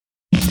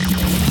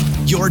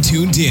You're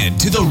tuned in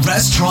to the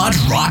Restaurant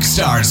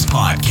Rockstars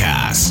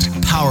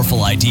podcast.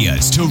 Powerful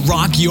ideas to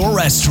rock your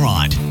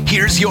restaurant.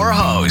 Here's your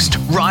host,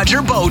 Roger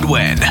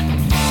Beaudoin.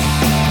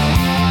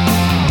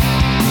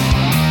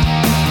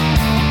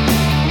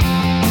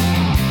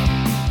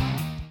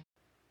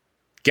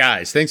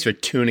 Guys, thanks for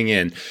tuning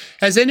in.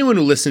 As anyone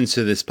who listens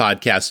to this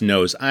podcast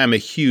knows, I am a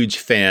huge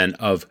fan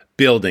of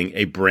building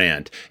a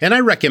brand. And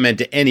I recommend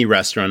to any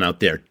restaurant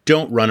out there,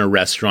 don't run a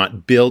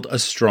restaurant, build a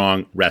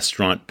strong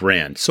restaurant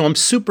brand. So I'm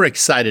super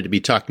excited to be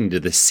talking to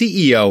the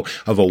CEO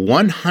of a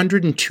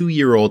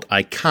 102-year-old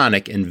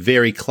iconic and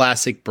very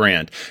classic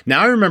brand.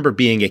 Now, I remember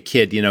being a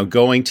kid,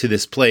 going to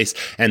this place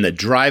and the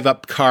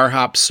drive-up car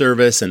hop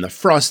service and the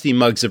frosty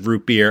mugs of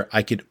root beer.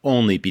 I could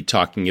only be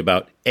talking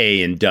about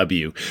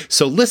A&W.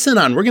 So listen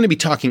on, we're going to be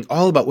talking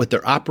all about what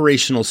their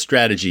operational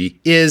strategy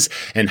is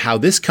and how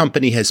this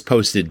company has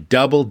posted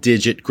double-digit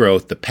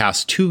growth the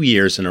past 2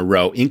 years in a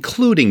row,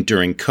 including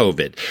during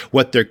COVID,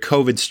 what their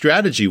COVID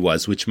strategy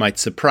was, which might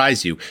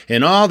surprise you,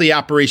 and all the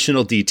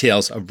operational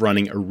details of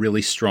running a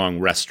really strong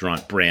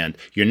restaurant brand.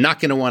 You're not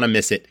going to want to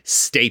miss it.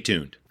 Stay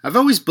tuned. I've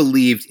always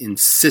believed in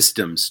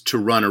systems to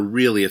run a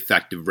really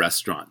effective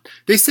restaurant.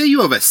 They say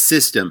you have a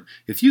system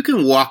if you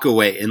can walk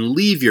away and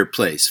leave your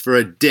place for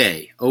a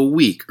day, a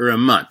week, or a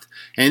month,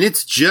 and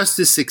it's just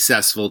as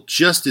successful,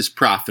 just as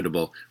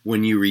profitable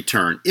when you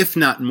return, if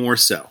not more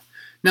so.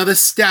 Now, the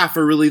staff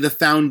are really the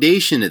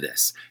foundation of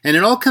this, and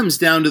it all comes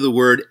down to the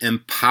word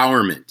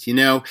empowerment.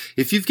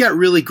 If you've got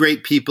really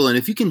great people, and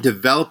if you can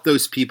develop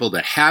those people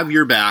to have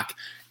your back,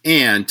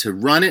 and to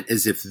run it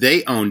as if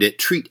they owned it,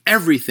 treat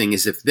everything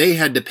as if they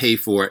had to pay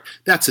for it,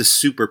 that's a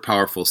super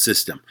powerful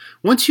system.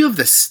 Once you have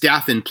the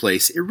staff in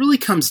place, it really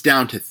comes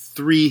down to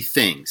three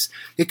things.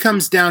 It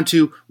comes down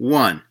to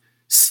 1,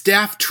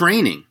 staff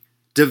training,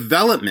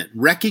 development,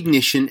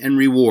 recognition, and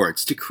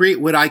rewards to create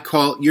what I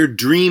call your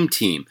dream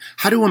team.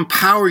 How to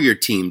empower your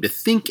team to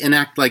think and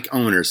act like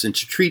owners and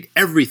to treat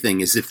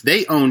everything as if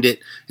they owned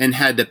it and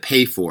had to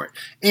pay for it.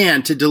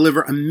 And to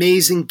deliver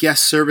amazing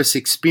guest service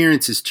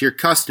experiences to your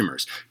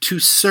customers. To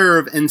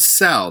serve and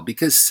sell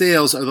because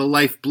sales are the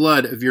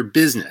lifeblood of your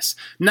business.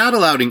 Not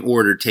allowing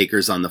order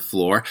takers on the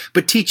floor,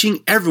 but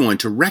teaching everyone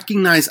to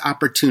recognize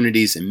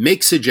opportunities and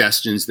make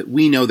suggestions that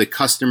we know the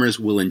customers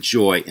will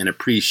enjoy and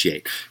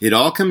appreciate. It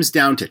all comes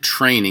down to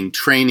training.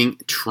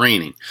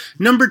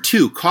 Number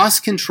 2,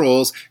 cost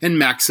controls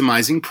and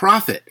maximizing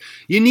profit.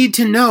 You need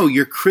to know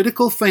your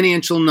critical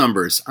financial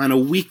numbers on a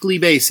weekly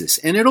basis,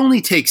 and it only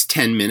takes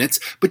 10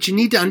 minutes, but you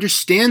need to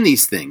understand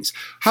these things.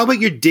 How about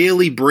your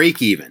daily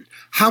break even?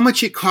 How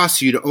much it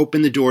costs you to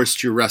open the doors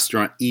to your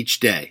restaurant each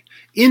day?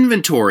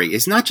 Inventory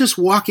is not just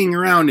walking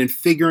around and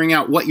figuring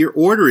out what your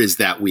order is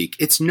that week.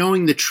 It's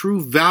knowing the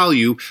true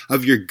value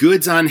of your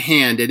goods on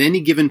hand at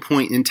any given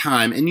point in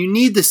time, and you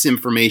need this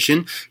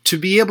information to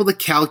be able to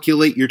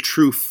calculate your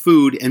true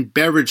food and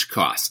beverage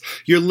costs.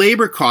 Your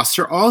labor costs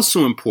are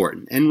also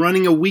important, and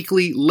running a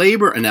weekly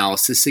labor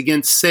analysis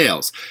against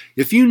sales.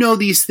 If you know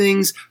these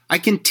things, I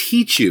can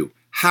teach you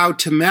how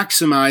to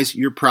maximize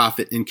your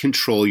profit and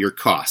control your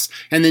costs.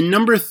 And then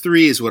number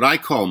 3 is what I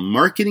call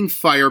marketing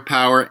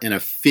firepower and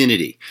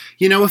affinity.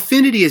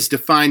 Affinity is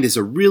defined as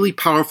a really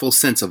powerful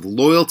sense of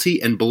loyalty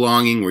and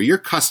belonging where your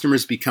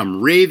customers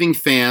become raving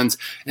fans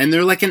and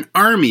they're like an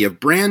army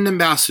of brand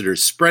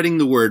ambassadors spreading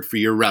the word for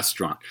your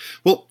restaurant.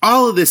 Well,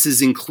 all of this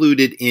is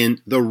included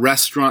in the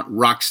Restaurant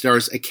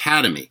Rockstars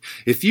Academy.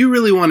 If you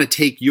really want to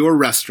take your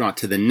restaurant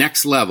to the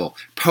next level,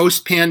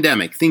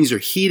 post-pandemic, things are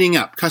heating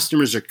up,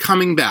 customers are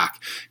coming back.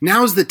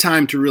 Now's the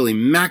time to really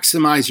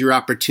maximize your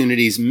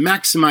opportunities,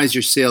 maximize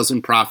your sales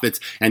and profits,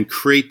 and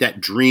create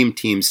that dream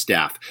team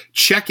staff.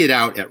 Check it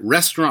out at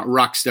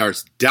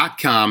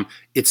restaurantrockstars.com.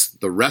 It's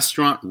the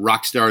Restaurant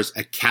Rockstars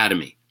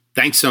Academy.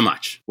 Thanks so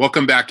much.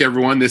 Welcome back,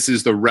 everyone. This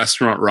is the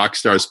Restaurant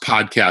Rockstars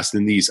podcast,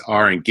 and these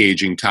are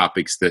engaging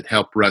topics that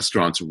help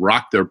restaurants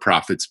rock their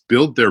profits,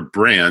 build their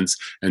brands,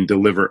 and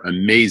deliver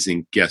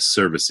amazing guest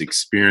service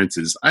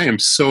experiences. I am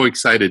so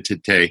excited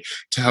today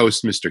to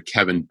host Mr.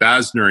 Kevin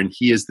Basner, and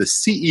he is the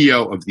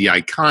CEO of the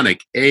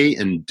iconic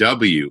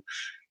A&W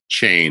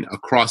chain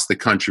across the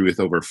country with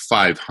over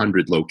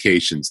 500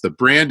 locations. The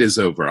brand is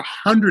over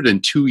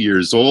 102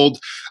 years old.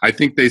 I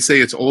think they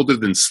say it's older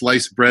than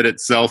sliced bread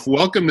itself.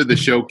 Welcome to the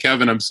show,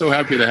 Kevin. I'm so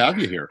happy to have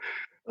you here.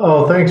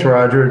 Oh, thanks,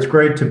 Roger. It's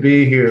great to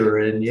be here.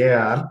 And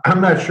yeah,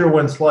 I'm not sure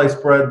when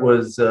sliced bread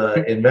was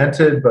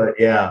invented, but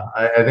yeah,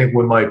 I think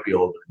we might be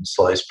older than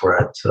sliced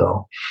bread.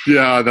 So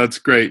yeah, that's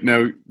great.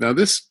 Now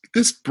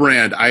this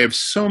brand, I have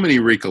so many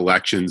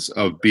recollections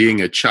of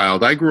being a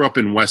child. I grew up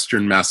in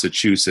Western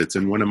Massachusetts,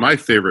 and one of my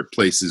favorite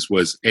places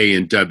was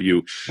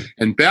A&W.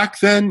 And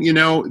back then,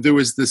 there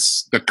was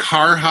the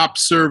car hop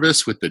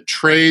service with the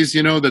trays,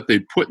 that they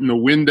put in the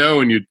window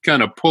and you'd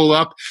kind of pull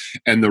up.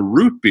 And the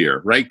root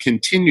beer, right,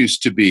 continues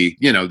to be,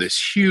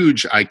 this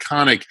huge,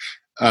 iconic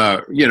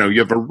you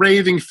have a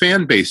raving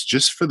fan base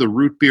just for the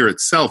root beer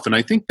itself. And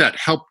I think that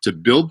helped to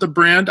build the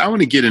brand. I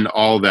want to get into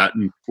all that,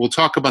 and we'll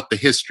talk about the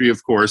history,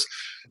 of course.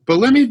 But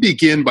let me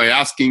begin by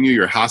asking you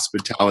your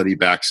hospitality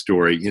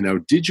backstory.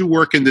 Did you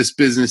work in this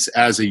business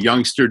as a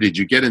youngster? Did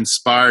you get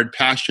inspired,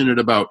 passionate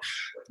about,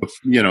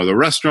 the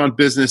restaurant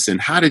business? And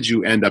how did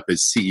you end up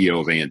as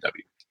CEO of A&W?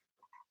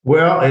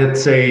 Well,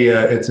 it's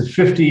a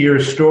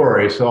 50-year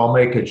story, so I'll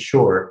make it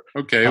short.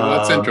 Okay, well,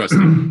 that's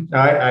interesting.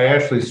 I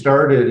actually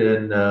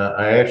started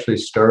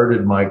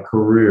my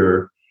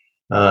career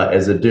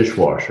as a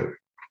dishwasher,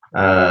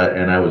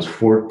 and I was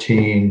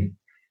 14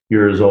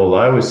 years old.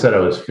 I always said I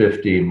was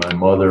 50. My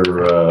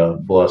mother,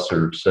 bless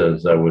her,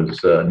 says I was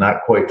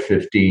not quite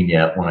 15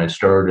 yet when I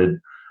started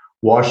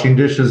washing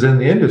dishes in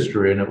the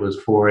industry, and it was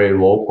for a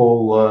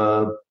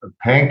local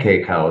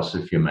pancake house,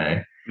 if you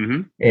may.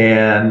 Mm-hmm.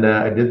 And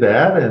I did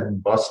that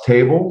and bussed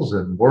tables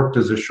and worked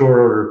as a short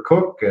order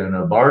cook and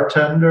a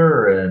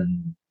bartender,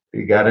 and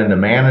got into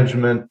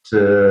management.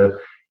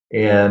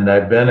 And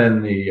I've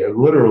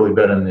literally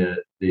been in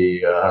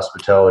the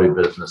hospitality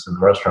business and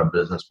the restaurant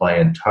business my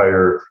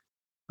entire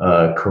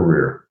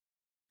career.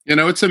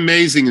 It's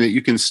amazing that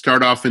you can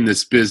start off in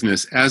this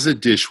business as a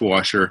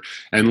dishwasher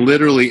and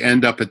literally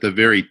end up at the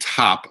very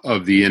top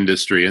of the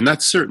industry. And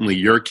that's certainly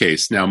your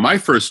case. Now, my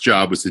first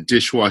job was a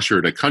dishwasher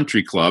at a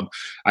country club.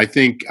 I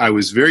think I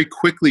was very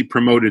quickly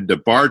promoted to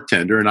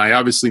bartender, and I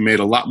obviously made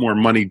a lot more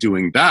money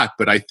doing that.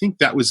 But I think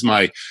that was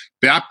my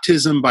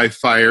baptism by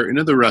fire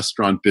into the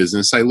restaurant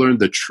business. I learned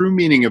the true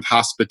meaning of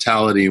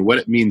hospitality and what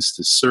it means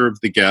to serve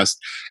the guest.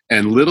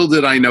 And little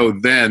did I know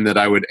then that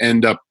I would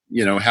end up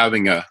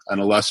having an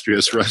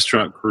illustrious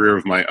restaurant career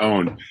of my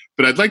own.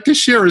 But I'd like to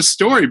share a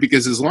story,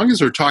 because as long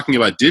as we're talking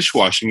about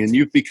dishwashing and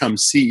you've become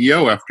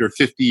CEO after a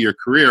 50-year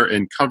career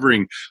and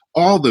covering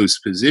all those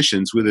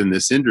positions within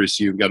this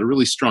industry, you've got a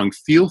really strong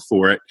feel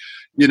for it.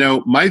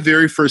 My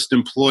very first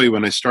employee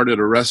when I started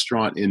a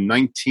restaurant in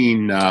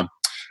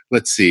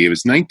it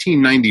was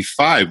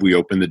 1995 we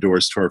opened the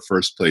doors to our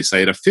first place. I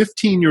had a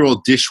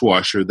 15-year-old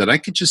dishwasher that I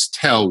could just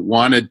tell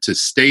wanted to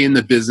stay in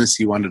the business.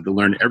 He wanted to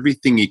learn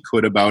everything he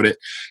could about it.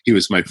 He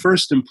was my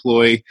first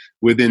employee.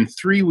 Within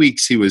 3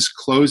 weeks, he was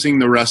closing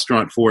the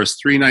restaurant for us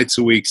 3 nights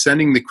a week,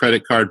 sending the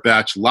credit card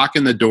batch,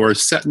 locking the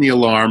doors, setting the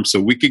alarm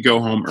so we could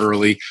go home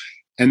early.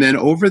 And then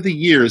over the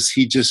years,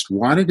 he just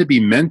wanted to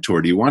be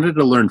mentored. He wanted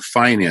to learn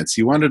finance.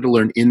 He wanted to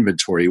learn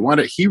inventory.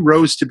 He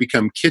rose to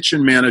become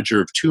kitchen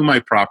manager of 2 of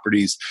my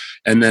properties.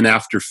 And then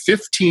after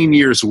 15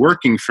 years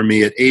working for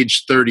me at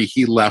age 30,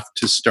 he left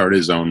to start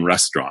his own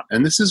restaurant.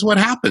 And this is what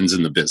happens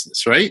in the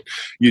business, right?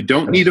 You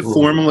don't need a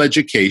formal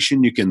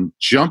education. You can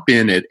jump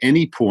in at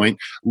any point,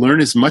 learn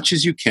as much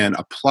as you can,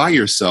 apply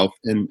yourself,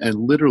 and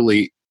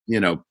literally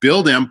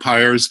build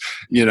empires,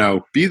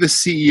 be the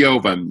CEO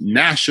of a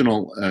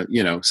national,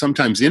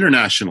 sometimes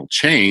international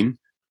chain,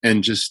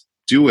 and just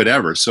do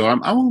whatever. So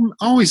I'm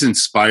always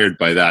inspired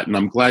by that. And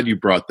I'm glad you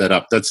brought that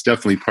up. That's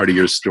definitely part of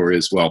your story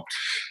as well.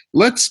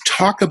 Let's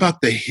talk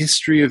about the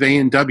history of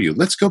A&W.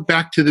 Let's go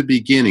back to the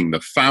beginning, the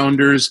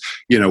founders,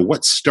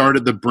 what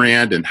started the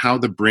brand and how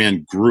the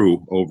brand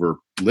grew over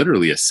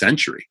literally a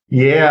century.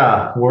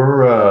 Yeah,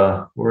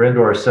 we're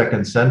into our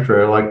second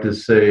century. I like to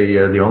say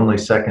the only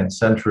second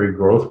century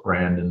growth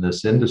brand in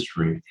this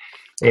industry.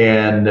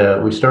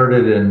 And we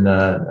started in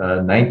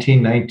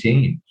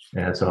 1919.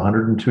 And it's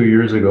 102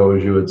 years ago,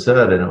 as you had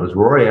said. And it was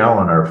Roy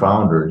Allen, our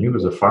founder. He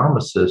was a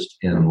pharmacist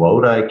in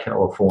Lodi,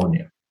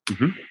 California.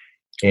 Mm-hmm.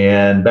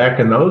 And back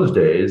in those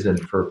days, and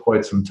for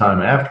quite some time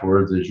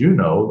afterwards, as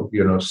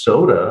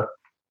soda,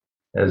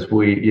 as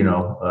we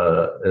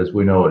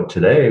know it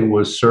today,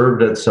 was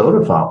served at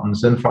soda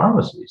fountains in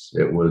pharmacies.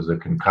 It was a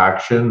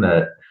concoction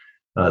that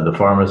the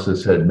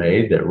pharmacist had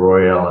made, that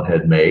Roy Allen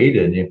had made,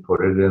 and you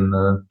put it in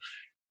the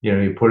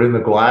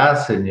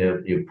glass, and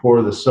you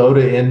pour the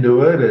soda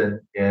into it,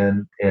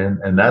 and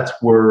that's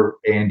where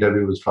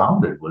A&W was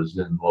founded, was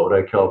in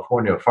Lodi,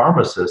 California. A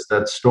pharmacist,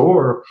 that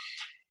store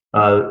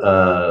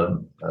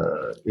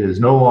is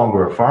no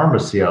longer a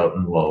pharmacy out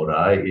in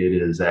Lodi. It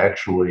is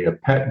actually a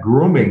pet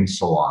grooming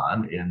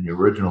salon in the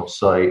original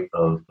site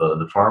of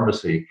the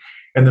pharmacy.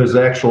 And there's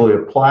actually a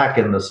plaque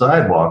in the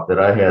sidewalk that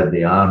I had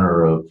the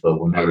honor of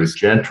when I was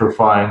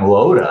gentrifying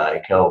Lodi,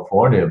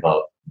 California,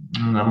 about,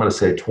 I'm going to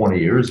say 20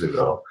 years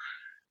ago.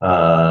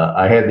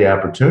 I had the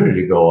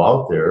opportunity to go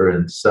out there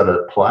and set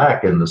a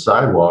plaque in the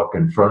sidewalk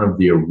in front of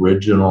the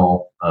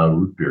original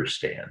root beer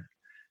stand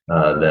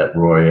that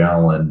Roy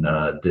Allen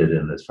did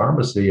in his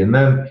pharmacy. And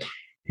then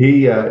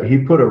he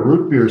put a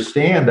root beer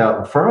stand out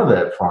in front of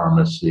that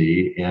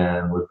pharmacy,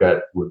 and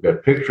we've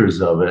got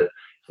pictures of it.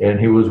 And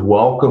he was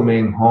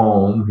welcoming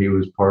home. He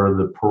was part of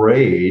the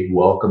parade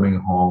welcoming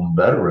home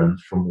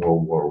veterans from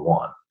World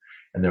War I.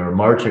 And they were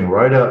marching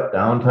right up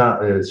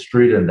downtown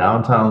street in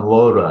downtown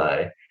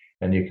Lodi.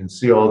 And you can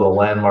see all the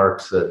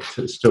landmarks that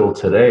still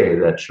today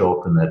that show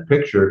up in that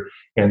picture.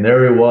 And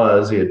there he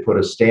was. He had put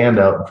a stand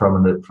out in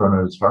front of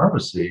his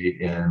pharmacy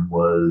and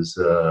was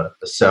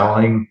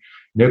selling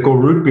nickel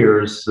root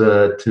beers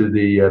to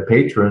the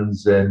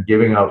patrons and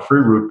giving out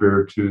free root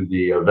beer to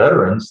the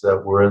veterans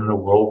that were in the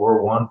World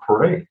War I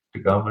parade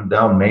coming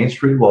down Main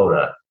Street,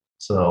 Lodi.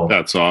 So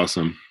that's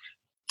awesome.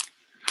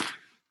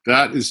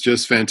 That is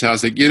just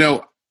fantastic.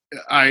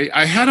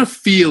 I had a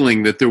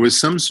feeling that there was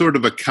some sort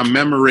of a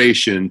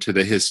commemoration to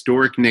the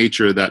historic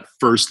nature of that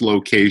first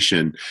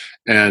location.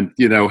 And,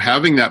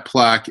 having that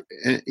plaque,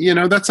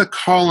 that's a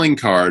calling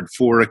card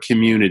for a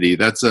community.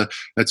 That's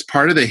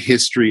part of the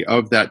history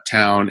of that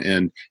town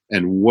and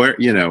where,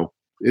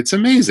 it's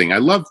amazing. I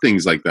love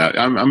things like that.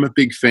 I'm a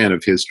big fan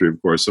of history,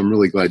 of course. So I'm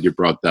really glad you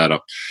brought that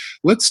up.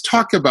 Let's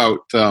talk about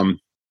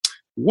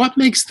what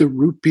makes the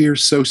root beer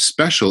so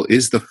special?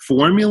 Is the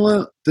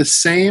formula the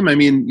same? I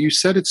mean, you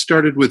said it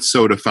started with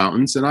soda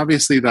fountains, and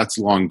obviously that's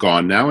long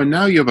gone now. And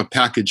now you have a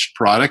packaged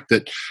product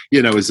that,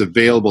 is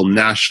available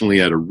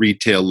nationally at a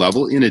retail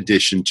level in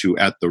addition to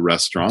at the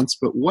restaurants.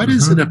 But what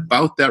is it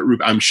about that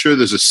root? I'm sure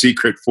there's a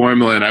secret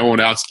formula, and I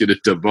won't ask you to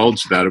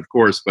divulge that, of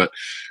course, but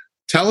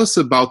tell us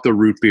about the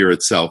root beer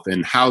itself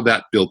and how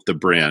that built the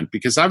brand,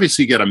 because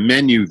obviously you got a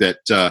menu that,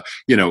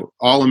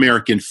 all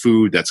American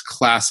food, that's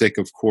classic,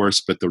 of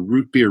course, but the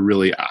root beer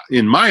really,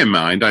 in my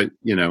mind,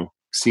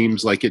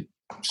 seems like it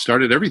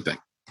started everything.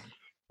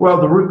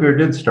 Well, the root beer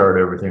did start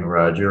everything,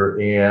 Roger,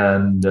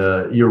 and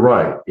you're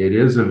right. It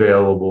is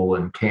available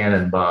in can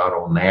and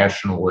bottle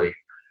nationally.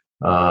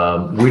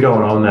 We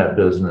don't own that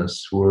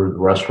business. We're the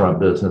restaurant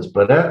business,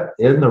 but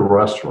in the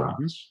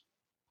restaurants,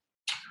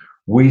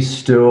 we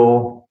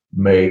still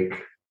make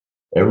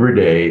every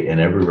day in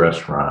every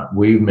restaurant,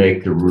 we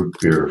make the root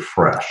beer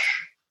fresh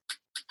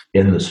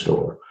in the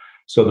store.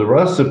 So the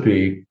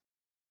recipe,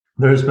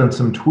 there's been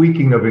some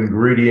tweaking of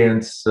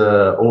ingredients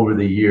over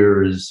the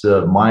years,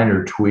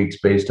 minor tweaks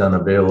based on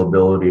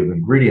availability of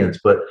ingredients,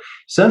 but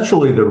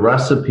essentially the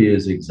recipe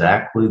is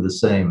exactly the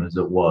same as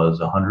it was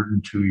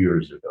 102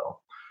 years ago.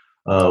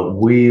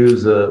 We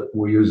use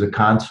a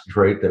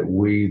concentrate that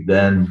we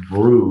then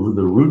brew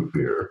the root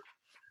beer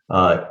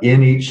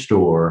in each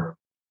store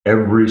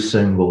every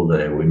single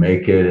day. We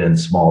make it in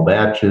small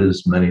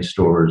batches. Many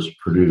stores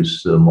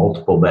produce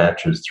multiple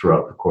batches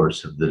throughout the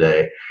course of the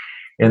day.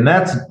 And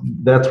that's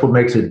what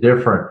makes it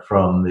different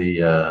from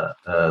the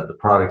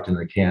product in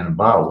the can and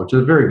bottle, which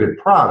is a very good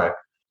product,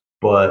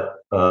 but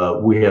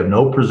we have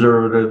no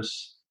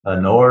preservatives,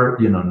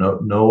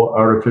 no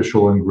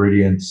artificial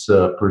ingredients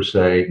per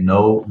se,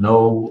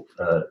 no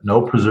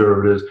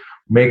preservatives.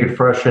 Make it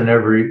fresh in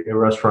every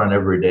restaurant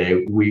every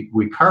day.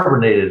 We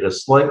carbonate it at a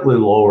slightly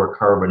lower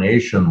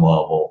carbonation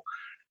level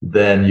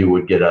than you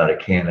would get out of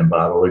can and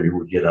bottle or you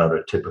would get out of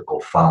a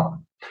typical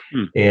fountain.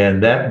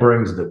 And that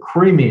brings the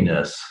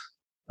creaminess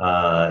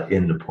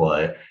into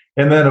play.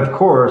 And then, of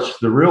course,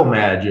 the real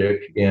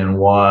magic in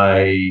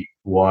why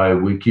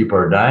we keep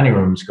our dining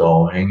rooms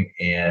going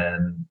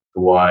and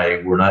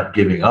why we're not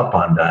giving up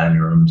on dining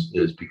rooms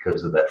is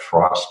because of that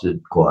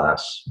frosted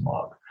glass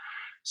mug.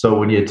 So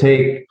when you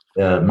take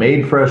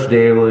made fresh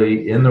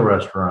daily in the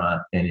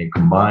restaurant and you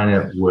combine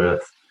it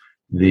with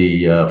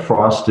the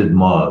frosted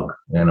mug,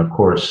 and of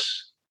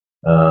course,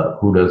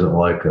 who doesn't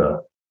like a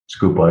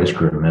scoop of ice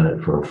cream in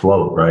it for a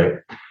float, right?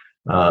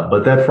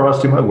 But that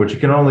frosty mug, which you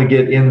can only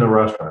get in the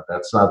restaurant,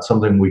 that's not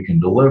something we can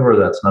deliver.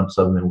 That's not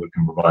something we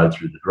can provide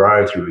through the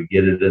drive-thru. We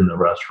get it in the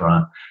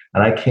restaurant.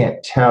 And I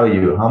can't tell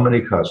you how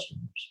many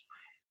customers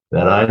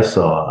that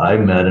I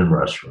met in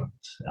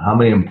restaurants, how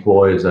many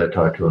employees I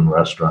talked to in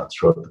restaurants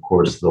throughout the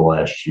course of the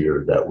last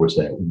year that were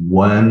saying,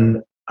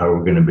 when are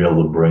we going to be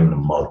able to bring the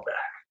mug back?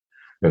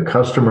 The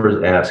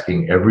customers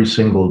asking every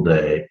single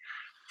day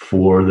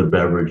for the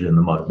beverage in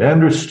the mug. They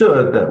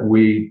understood that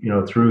we,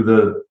 through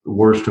the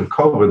worst of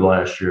COVID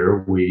last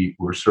year, we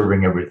were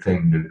serving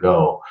everything to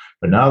go.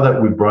 But now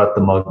that we brought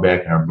the mug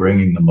back and are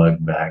bringing the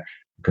mug back,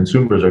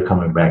 consumers are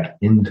coming back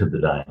into the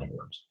dining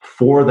rooms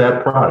for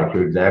that product.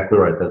 You're exactly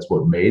right. That's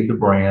what made the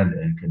brand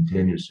and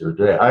continues to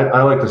today.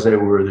 I like to say we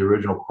were the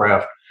original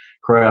craft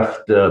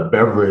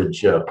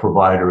beverage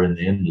provider in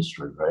the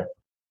industry, right?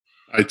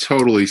 I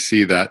totally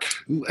see that.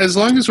 As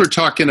long as we're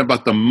talking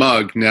about the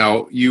mug,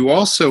 now you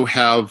also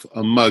have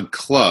a mug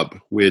club,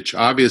 which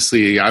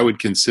obviously I would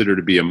consider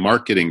to be a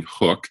marketing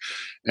hook.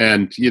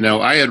 And,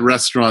 I had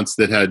restaurants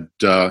that had,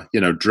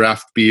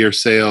 draft beer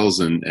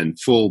sales and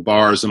full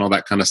bars and all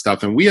that kind of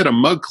stuff. And we had a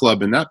mug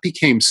club, and that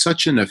became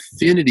such an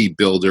affinity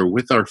builder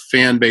with our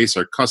fan base,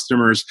 our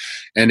customers.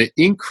 And it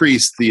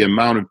increased the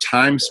amount of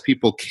times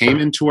people came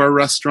into our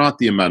restaurant,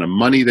 the amount of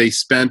money they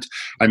spent.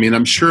 I mean,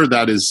 I'm sure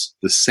that is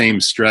the same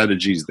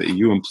strategies that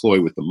you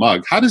employ with the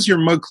mug. How does your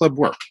mug club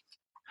work?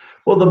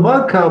 Well, the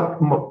mug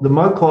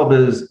club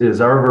is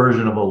our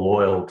version of a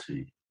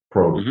loyalty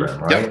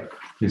program, right? Yep.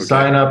 You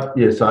sign up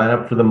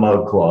for the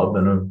mug club,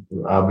 and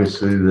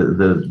obviously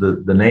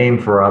the name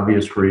for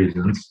obvious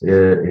reasons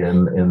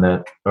in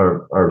that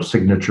our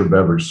signature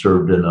beverage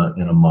served in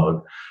a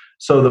mug.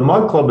 So the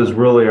mug club is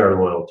really our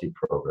loyalty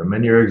program,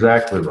 and you're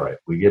exactly right.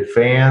 We get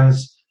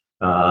fans,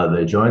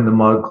 they join the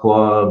mug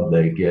club,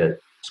 they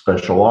get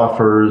special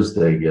offers,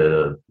 they get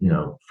a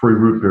free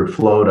root beer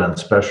float on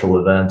special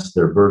events,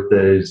 their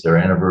birthdays, their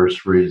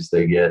anniversaries,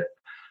 they get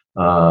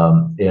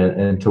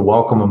and to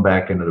welcome them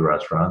back into the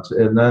restaurants.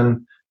 And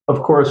then,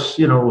 of course,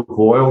 with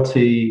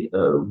loyalty,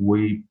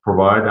 we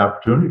provide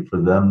opportunity for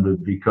them to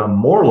become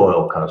more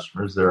loyal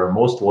customers. They're our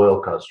most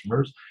loyal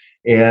customers.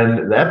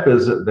 And that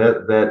business,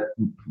 that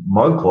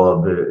Mug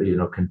Club,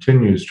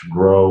 continues to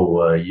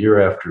grow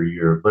year after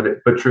year.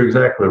 But you're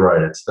exactly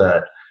right. It's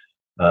that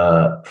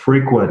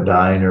frequent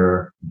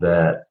diner,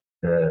 that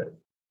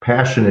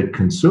passionate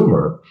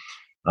consumer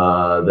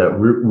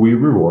that we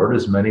reward,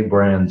 as many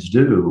brands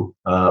do,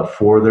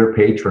 for their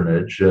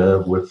patronage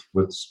with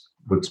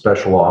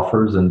special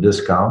offers and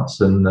discounts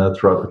and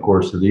throughout the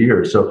course of the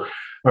year. So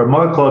our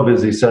Mug Club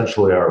is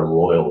essentially our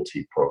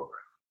loyalty program.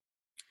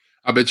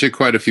 I bet you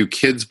quite a few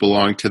kids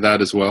belong to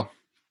that as well.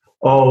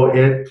 Oh,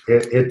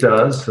 it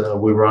does.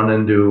 We run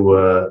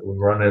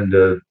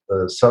into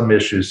some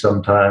issues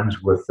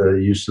sometimes with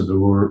the use of the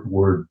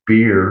word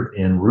beer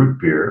in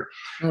root beer.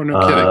 Oh, no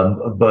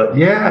kidding. But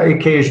yeah,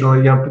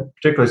 occasionally,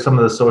 particularly some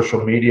of the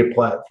social media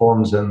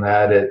platforms and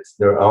that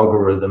their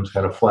algorithms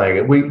kind of flag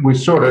it. We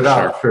sort it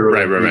out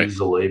fairly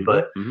easily,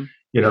 but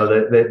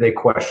they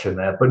question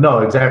that. But no,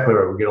 exactly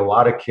right. We get a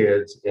lot of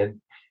kids, and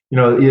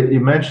you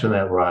mentioned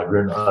that, Roger.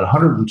 In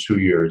 102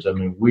 years, I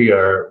mean, we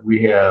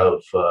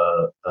have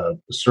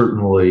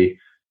certainly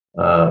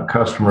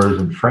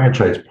customers and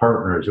franchise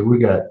partners, and we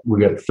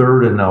got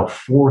third and now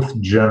fourth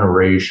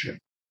generation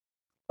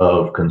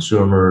of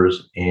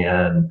consumers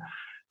and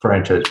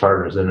franchise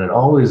partners, and it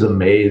always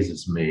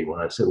amazes me when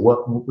I say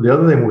the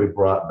other thing we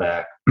brought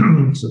back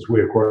since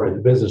we acquired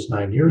the business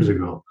 9 years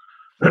ago,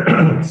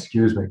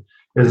 excuse me,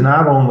 is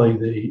not only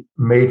the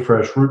made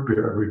fresh root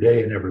beer every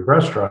day in every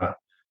restaurant,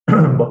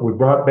 but we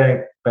brought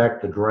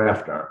back the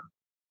draft arm.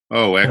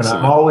 Oh, excellent.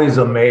 And I'm always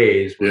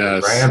amazed with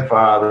the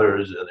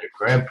grandfathers and their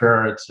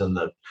grandparents and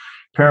the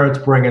parents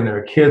bringing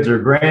their kids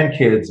or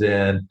grandkids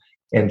in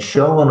and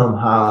showing them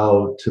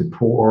how to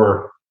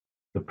pour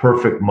the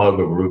perfect mug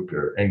of root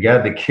beer. And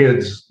God, the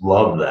kids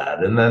love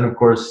that. And then, of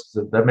course,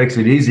 that makes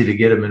it easy to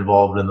get them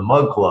involved in the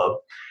Mug Club.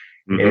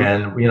 Mm-hmm.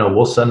 And,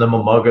 we'll send them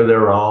a mug of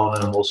their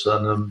own, and we'll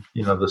send them,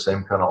 the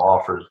same kind of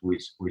offers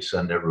we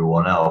send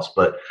everyone else.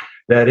 But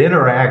that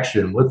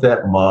interaction with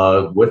that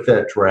mug, with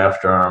that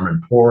draft arm,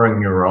 and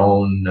pouring your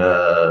own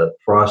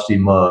frosty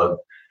mug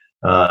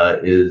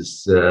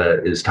is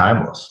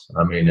timeless.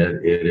 I mean,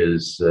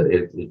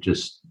 it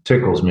just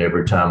tickles me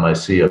every time I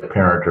see a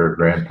parent or a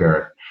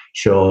grandparent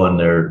showing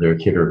their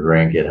kid or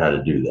grandkid how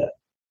to do that.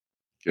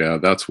 Yeah,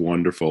 that's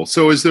wonderful.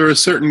 So is there a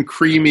certain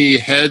creamy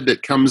head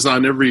that comes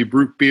on every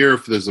root beer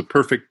if there's a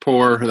perfect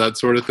pour, that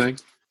sort of thing?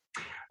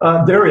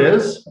 There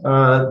is.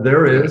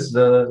 There's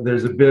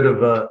a bit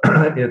of a,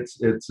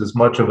 it's as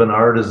much of an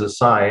art as a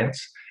science.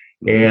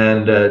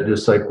 And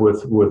just like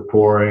with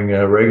pouring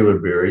regular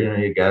beer,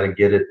 you got to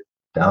get it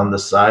down the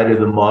side of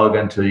the mug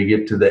until you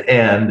get to the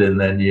end, and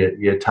then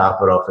you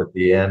top it off at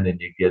the end, and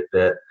you get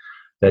that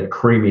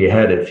creamy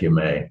head, if you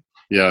may.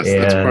 Yes,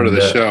 that's part of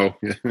the show.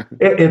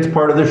 It's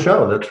part of the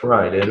show. That's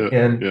right.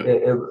 And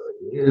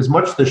as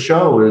much the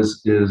show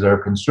is our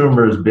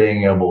consumers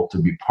being able to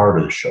be part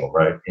of the show,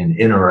 right, and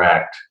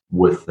interact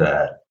with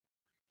that,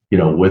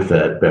 with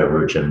that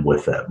beverage and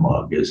with that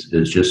mug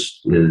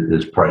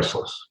is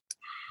priceless.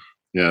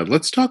 Yeah,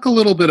 let's talk a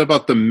little bit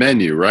about the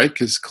menu, right?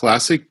 Because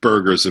classic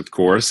burgers, of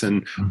course,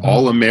 and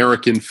all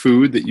American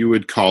food that you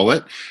would call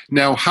it.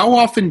 Now, how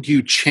often do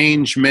you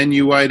change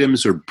menu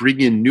items or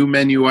bring in new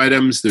menu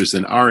items? There's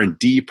an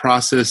R&D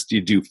process. Do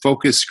you do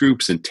focus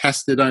groups and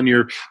test it on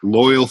your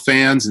loyal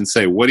fans and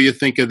say, what do you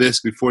think of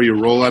this before you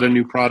roll out a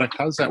new product?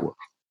 How does that work?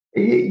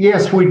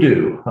 Yes, we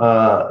do.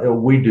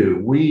 We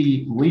do.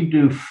 We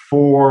do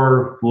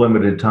 4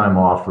 limited time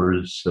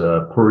offers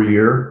per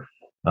year.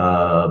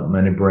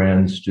 Many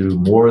brands do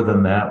more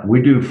than that.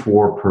 We do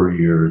 4 per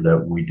year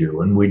that we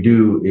do. And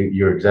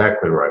you're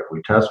exactly right.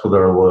 We test with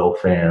our loyal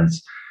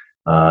fans,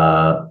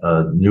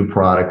 new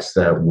products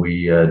that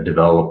we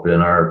develop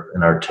in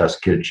our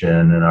test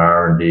kitchen and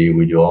our R&D.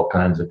 We do all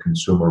kinds of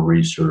consumer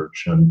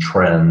research and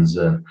trends.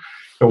 And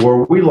where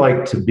we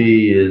like to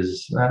be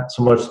is not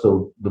so much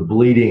the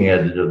bleeding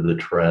edge of the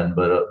trend,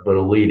 but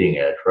a leading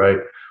edge, right?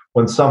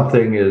 When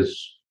something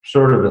is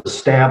sort of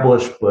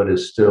established, but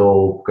has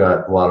still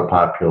got a lot of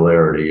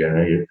popularity.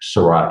 And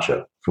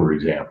sriracha, for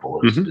example,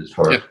 as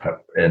far as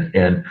pepper.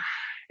 And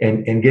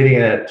getting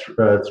at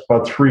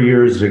about 3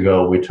 years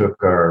ago, we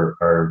took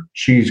our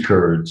cheese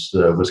curds,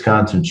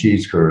 Wisconsin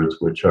cheese curds,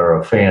 which are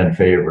a fan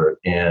favorite,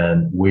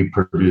 and we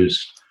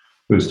produced,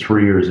 it was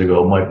 3 years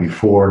ago, might be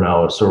 4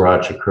 now,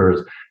 sriracha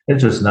curds. It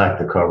just knocked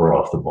the cover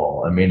off the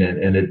ball. I mean,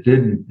 and it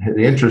didn't.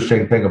 The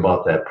interesting thing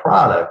about that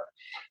product,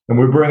 and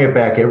we bring it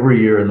back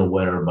every year in the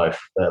winter by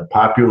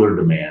popular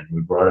demand.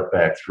 We brought it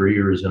back 3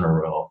 years in a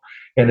row.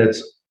 And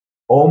it's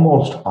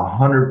almost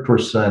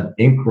 100%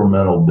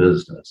 incremental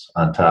business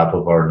on top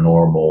of our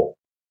normal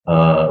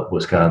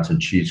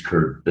Wisconsin cheese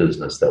curd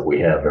business that we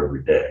have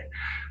every day.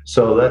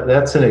 So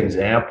that's an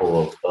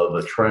example of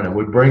a trend. And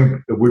we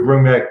bring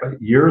back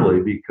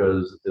yearly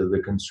because of the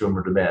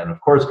consumer demand. Of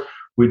course,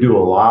 we do a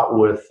lot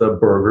with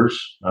burgers.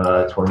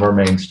 It's one of our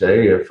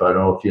mainstay. I don't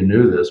know if you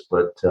knew this,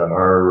 but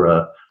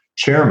our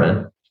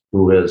chairman,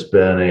 who has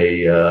been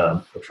a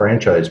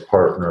franchise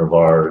partner of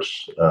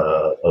ours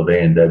of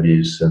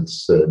A&W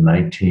since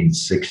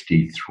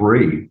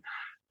 1963,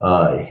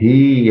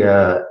 He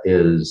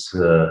is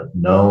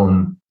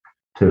known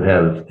to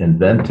have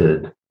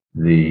invented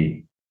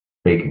the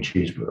bacon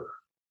cheeseburger.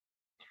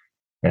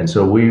 And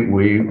so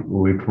we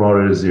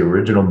promote it as the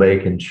original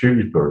bacon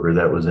cheeseburger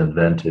that was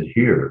invented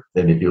here.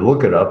 And if you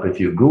look it up, if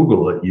you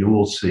Google it, you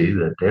will see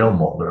that Dale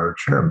Mulder, our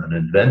chairman,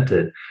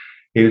 invented.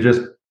 He was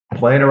just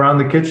playing around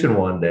the kitchen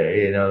one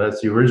day. That's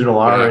the original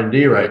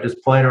R&D, right?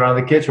 Just playing around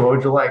the kitchen. What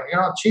would you like?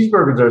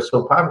 Cheeseburgers are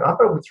so popular. How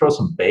about we throw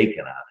some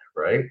bacon on it,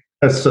 right?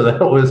 So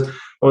that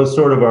was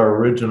sort of our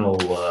original,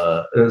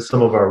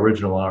 some of our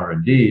original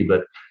R&D.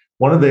 But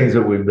one of the things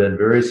that we've been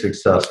very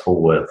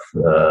successful with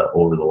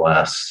over the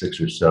last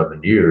 6 or 7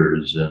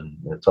 years, and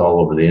it's all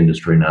over the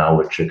industry now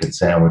with chicken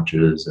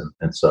sandwiches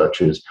and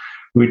such, is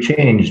we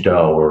changed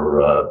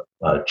our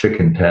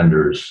chicken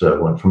tenders,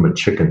 went from a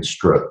chicken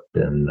strip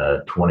in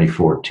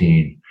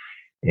 2014,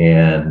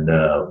 and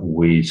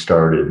we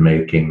started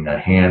making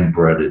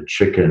hand-breaded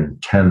chicken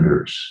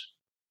tenders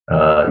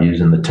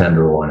using the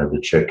tenderloin of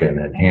the chicken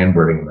and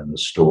hand-breading them in the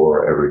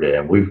store every day.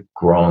 And we've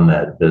grown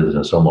that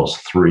business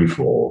almost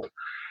threefold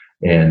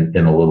in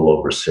a little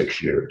over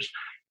 6 years.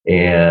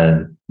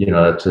 And,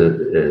 that's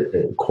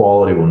a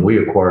quality. When we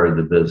acquired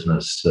the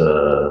business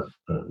a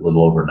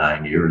little over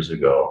 9 years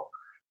ago,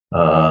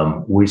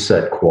 we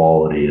set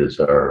quality as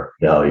our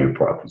value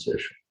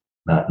proposition,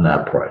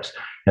 not price.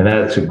 And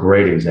that's a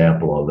great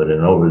example of it.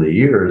 And over the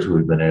years,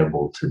 we've been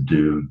able to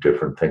do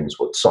different things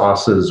with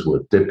sauces,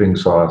 with dipping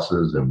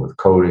sauces, and with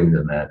coatings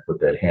and that,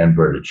 with that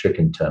hand-breaded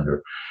chicken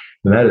tender.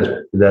 And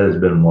that has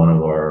been one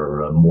of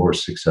our more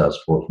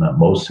successful, if not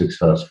most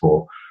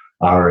successful,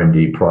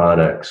 R&D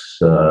products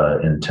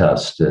in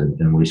test.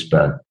 And we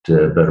spent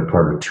a better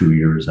part of 2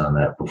 years on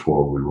that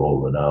before we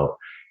rolled it out.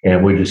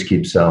 And we just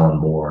keep selling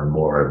more and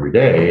more every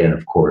day. And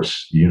of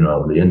course, the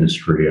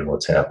industry and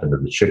what's happened to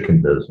the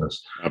chicken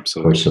business.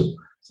 Absolutely.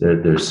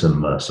 There's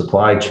some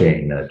supply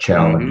chain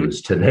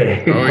challenges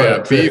today. Oh,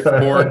 yeah. Beef,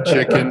 pork,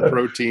 chicken,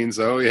 proteins.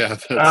 Oh, yeah.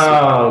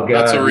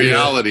 That's a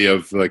reality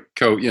of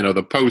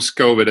the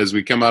post-COVID as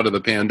we come out of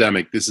the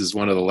pandemic. This is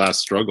one of the last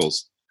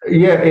struggles.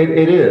 Yeah,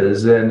 it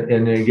is. And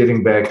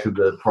getting back to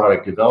the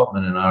product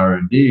development and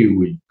R&D,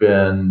 we've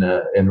been,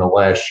 in the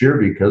last year,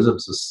 because of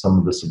some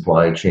of the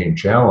supply chain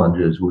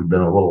challenges, we've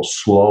been a little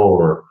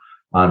slower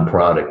on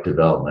product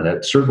development.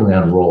 It's certainly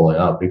on rolling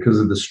out because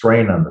of the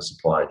strain on the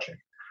supply chain.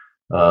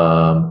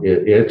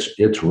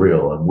 It's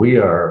real, and we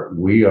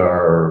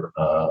are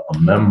a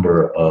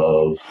member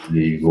of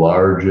the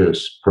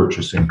largest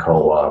purchasing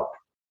co-op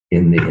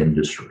in the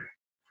industry,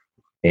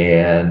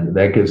 and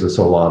that gives us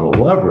a lot of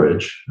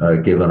leverage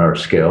given our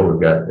scale.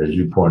 We've got, as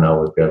you point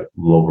out, we've got a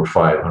little over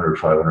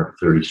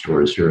 530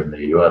 stores here in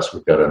the U.S.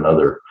 We've got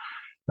another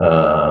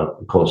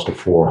close to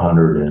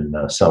 400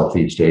 in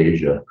Southeast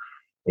Asia,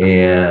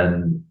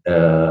 and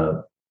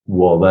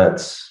while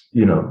that's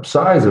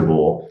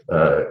sizable.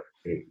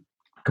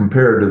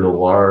 Compared to the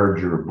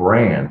larger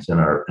brands in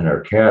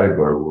our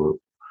category,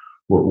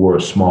 we're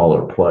a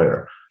smaller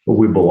player. But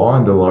we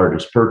belong to the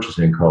largest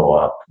purchasing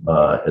co-op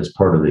as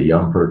part of the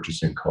Young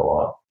Purchasing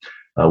Co-op,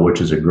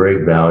 which is a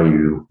great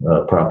value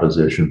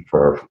proposition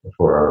for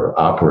our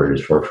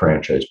operators, for our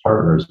franchise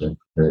partners,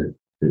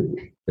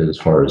 as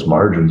far as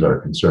margins are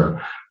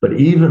concerned. But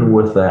even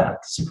with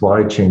that,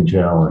 supply chain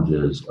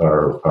challenges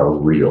are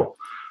real,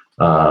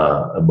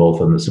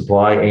 both in the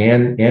supply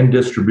and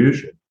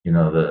distribution.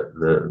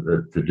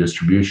 The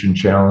distribution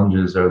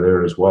challenges are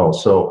there as well.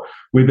 So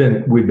we've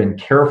been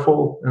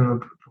careful in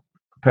the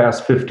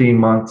past 15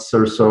 months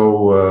or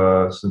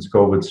so since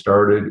COVID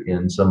started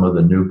in some of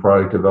the new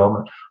product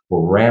development.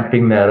 We're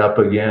ramping that up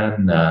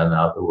again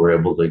now that we're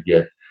able to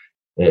get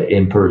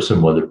in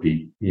person, whether it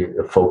be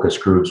focus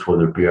groups,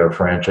 whether it be our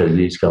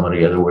franchisees coming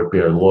together, whether it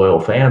be our loyal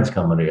fans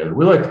coming together.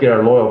 We like to get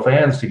our loyal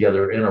fans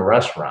together in a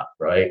restaurant,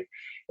 right?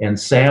 And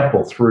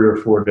sample 3 or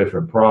 4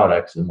 different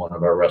products in one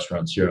of our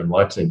restaurants here in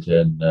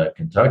Lexington,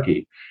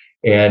 Kentucky,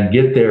 and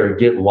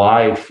get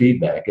live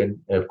feedback. And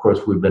of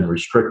course, we've been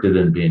restricted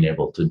in being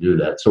able to do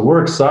that. So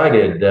we're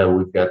excited.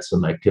 We've got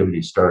some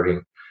activity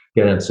starting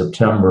again in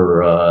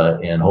September,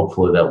 and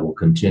hopefully that will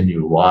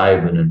continue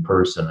live and in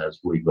person as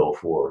we go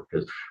forward,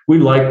 because we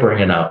like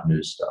bringing out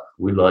new stuff.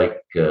 We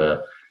like,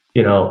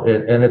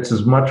 and it's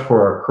as much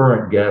for our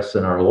current guests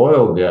and our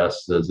loyal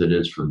guests as it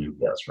is for new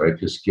guests, right?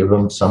 Just give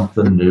them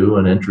something new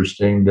and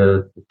interesting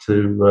to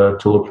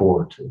look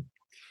forward to.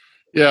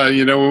 Yeah,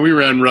 when we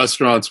ran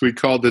restaurants, we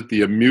called it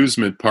the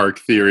amusement park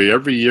theory.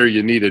 Every year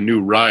you need a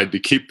new ride to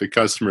keep the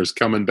customers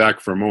coming back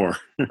for more.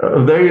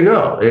 There you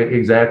go.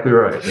 Exactly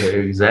right.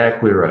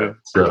 Exactly right.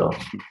 So,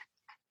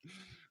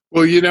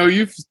 well,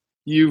 you've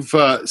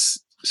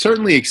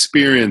certainly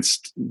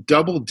experienced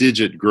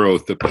double-digit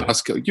growth the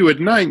past. You had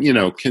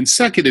 9,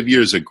 consecutive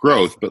years of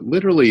growth, but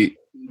literally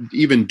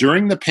even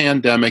during the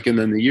pandemic and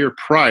then the year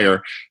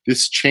prior,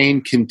 this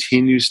chain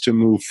continues to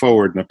move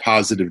forward in a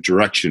positive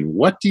direction.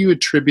 What do you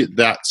attribute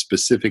that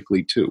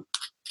specifically to?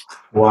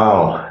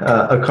 Wow.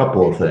 A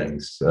couple of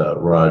things,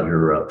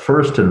 Roger.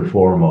 First and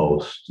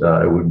foremost,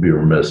 I would be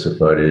remiss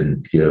if I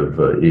didn't give,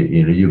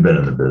 you've been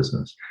in the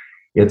business.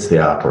 It's the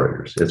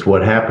operators. It's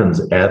what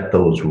happens at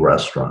those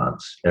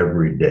restaurants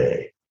every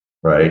day,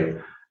 right?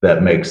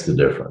 That makes the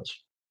difference.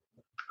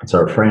 It's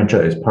our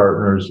franchise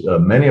partners.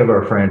 Many of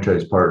our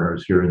franchise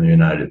partners here in the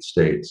United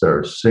States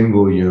are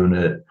single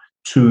unit,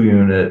 2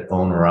 unit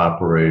owner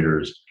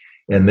operators,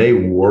 and they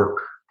work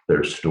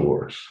their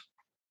stores.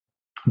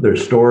 Their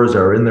stores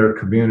are in their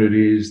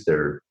communities.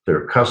 Their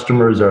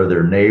customers are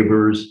their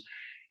neighbors,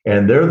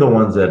 and they're the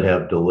ones that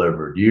have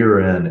delivered year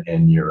in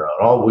and year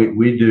out. All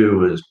we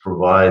do is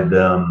provide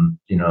them,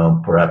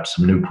 perhaps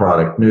some new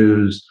product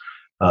news,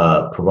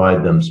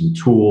 provide them some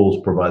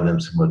tools, provide them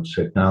some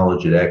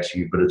technology to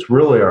execute. But it's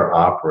really our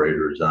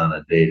operators on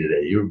a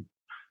day-to-day.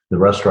 The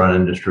restaurant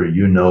industry,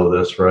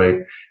 this, right?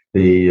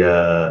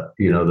 The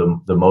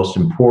most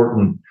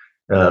important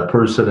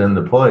person in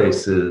the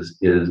place is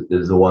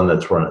the one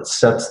that's running,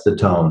 sets the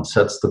tone,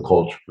 sets the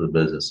culture for the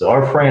business. So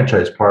our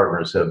franchise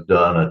partners have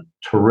done a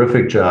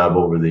terrific job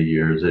over the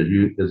years, as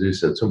you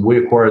said. So we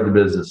acquired the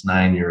business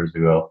 9 years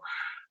ago.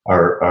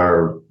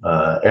 Our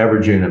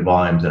average unit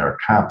volumes and our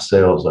comp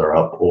sales are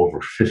up over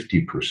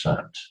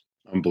 50%.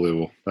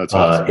 Unbelievable. That's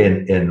awesome.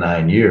 In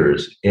 9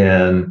 years.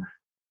 And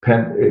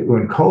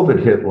when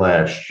COVID hit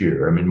last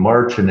year,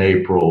 March and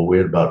April, we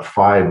had about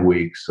 5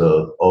 weeks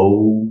of,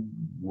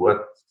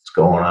 what's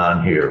going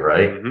on here,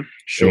 right? Mm-hmm.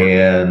 Sure.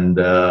 And,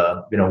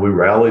 we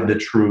rallied the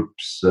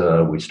troops.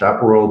 We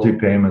stopped royalty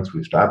payments.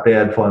 We stopped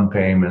ad fund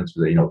payments.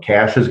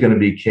 Cash is going to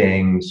be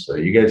king. So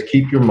you guys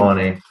keep your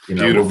money.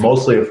 We're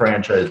mostly a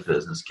franchise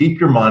business. Keep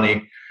your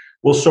money.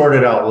 We'll sort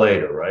it out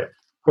later, right?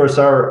 Of course,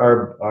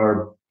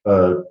 our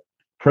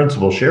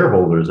principal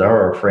shareholders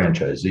are our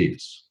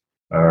franchisees.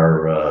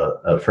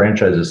 Our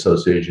franchise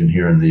association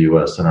here in the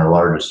U.S. and our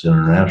largest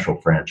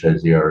international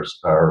franchisee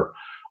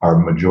are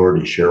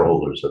majority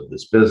shareholders of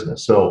this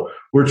business. So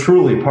we're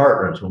truly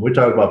partners. When we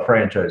talk about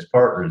franchise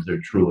partners, they're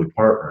truly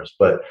partners.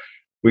 But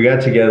we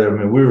got together,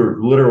 we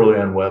were literally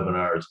on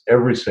webinars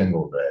every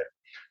single day.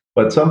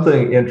 But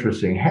something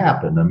interesting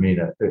happened.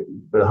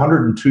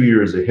 102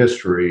 years of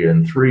history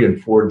and 3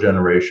 and 4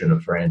 generation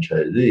of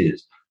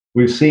franchisees,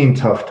 we've seen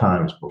tough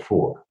times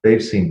before.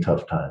 They've seen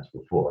tough times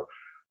before.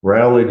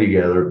 Rallied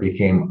together, it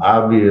became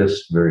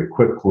obvious very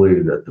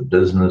quickly that the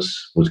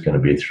business was going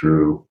to be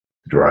through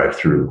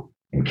drive-through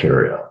and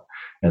carry out.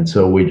 And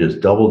so we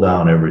just doubled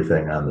down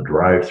everything on the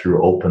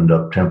drive-through, opened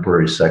up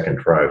temporary second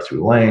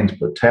drive-through lanes,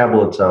 put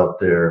tablets out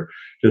there,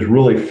 just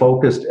really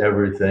focused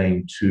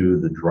everything to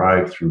the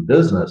drive-through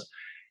business.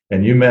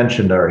 And you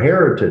mentioned our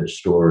heritage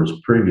stores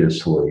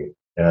previously,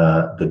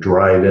 the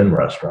drive-in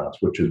restaurants,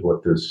 which is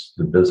what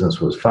the business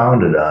was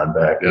founded on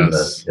back in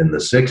the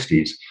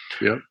 60s.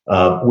 Yep.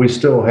 We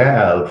still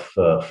have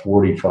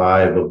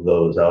 45 of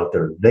those out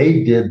there.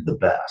 They did the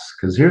best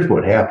because here's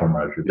what happened,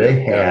 Roger.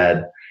 They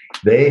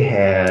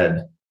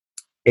had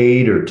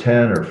 8 or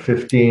 10 or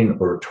 15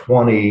 or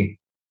 20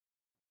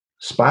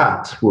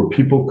 spots where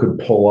people could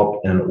pull up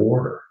and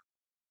order.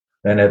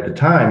 And at the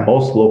time,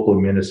 most local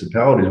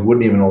municipalities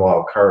wouldn't even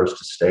allow cars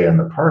to stay in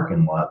the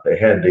parking lot.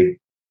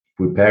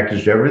 We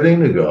packaged everything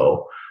to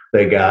go.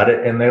 They got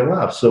it and they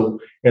left. So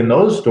in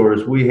those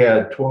stores, we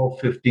had 12,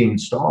 15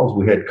 stalls.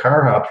 We had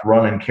car hops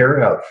running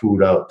carry-out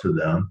food out to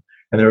them,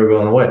 and they were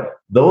going away.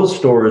 Those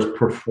stores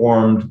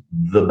performed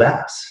the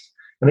best.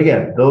 And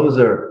again, those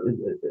are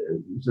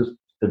just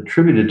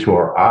attributed to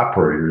our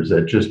operators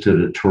that just did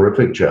a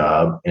terrific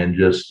job and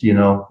just,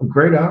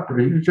 great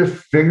operators. You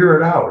just figure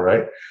it out,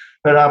 right?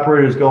 That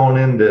operators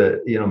going into,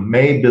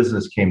 May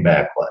business came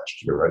back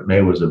last year, right?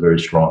 May was a very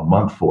strong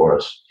month for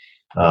us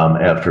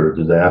after a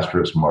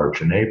disastrous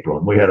March and April.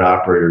 And we had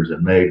operators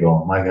in May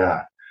going, my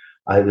God,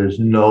 there's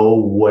no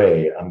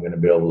way I'm going to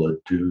be able to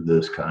do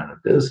this kind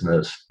of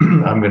business.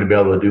 I'm going to be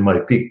able to do my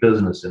peak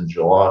business in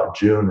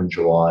June and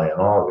July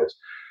and August.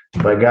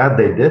 By God,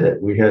 they did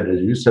it. We had,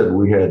 as you said,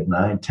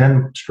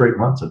 10 straight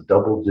months of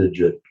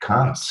double-digit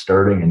comps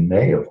starting in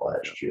May of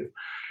last year.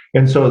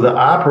 And so the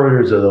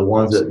operators are the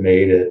ones that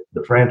made it.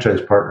 The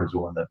franchise partners are the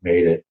one that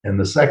made it. And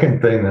the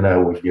second thing that I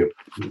would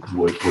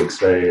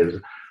say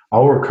is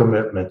our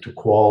commitment to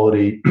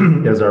quality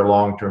is our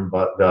long-term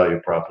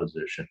value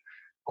proposition.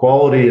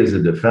 Quality is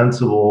a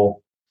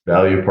defensible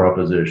value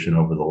proposition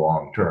over the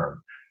long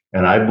term.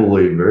 And I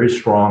believe very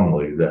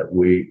strongly that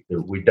we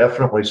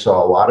definitely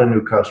saw a lot of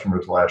new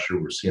customers last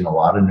year. We're seeing a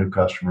lot of new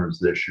customers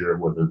this year,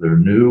 whether they're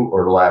new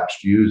or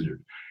lapsed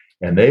users.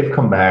 And they've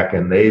come back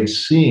and they've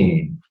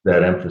seen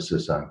that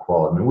emphasis on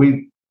quality.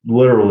 We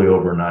literally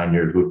over 9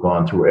 years, we've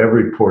gone through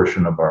every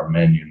portion of our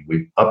menu.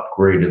 We've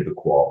upgraded the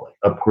quality,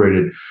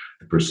 upgraded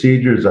the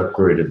procedures,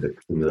 upgraded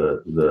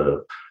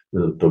the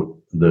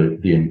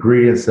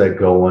ingredients that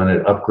go in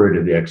it,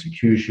 upgraded the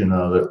execution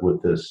of it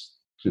with this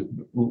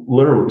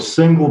literally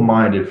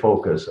single-minded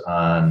focus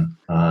on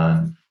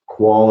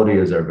quality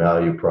as our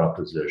value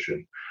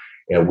proposition.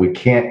 And we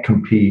can't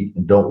compete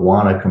and don't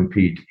want to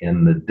compete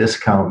in the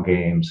discount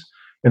games.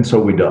 And so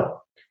we don't.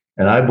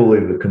 And I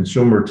believe the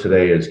consumer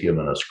today has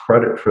given us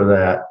credit for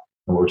that.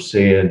 And we're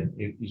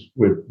seeing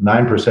with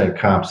 9%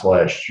 comps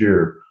last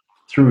year,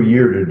 through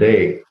year to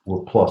date,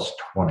 we're plus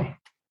 20.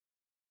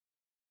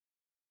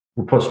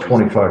 We're plus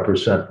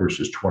 25%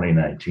 versus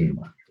 2019.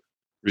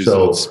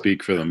 Results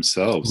speak for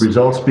themselves.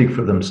 Results speak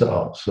for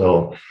themselves.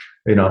 So,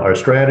 our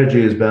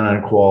strategy has been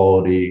on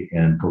quality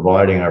and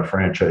providing our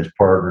franchise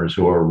partners,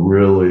 who are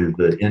really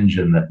the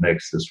engine that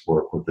makes this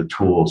work, with the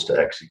tools to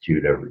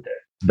execute every day.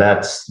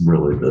 That's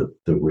really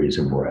the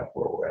reason we're at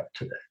where we're at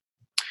today.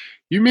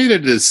 You made a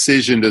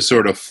decision to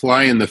sort of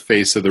fly in the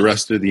face of the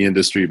rest of the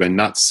industry by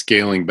not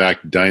scaling back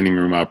dining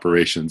room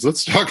operations.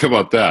 Let's talk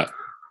about that.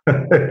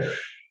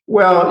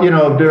 Well,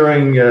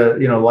 during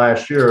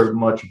last year,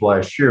 much of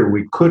last year,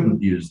 we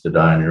couldn't use the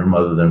dining room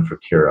other than for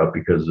carryout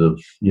because of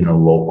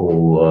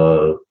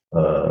local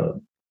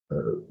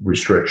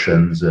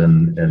restrictions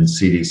and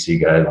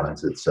CDC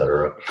guidelines, et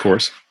cetera. Of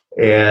course.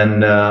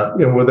 And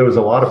where there was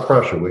a lot of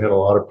pressure. We had a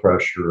lot of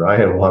pressure. I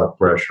had a lot of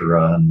pressure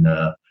on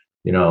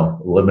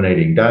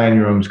eliminating dining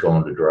rooms,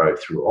 going to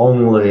drive-through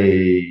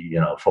only.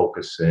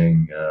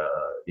 Focusing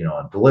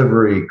on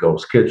delivery,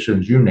 ghost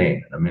kitchens, you name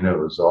it. I mean, it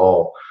was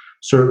all.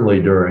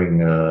 Certainly during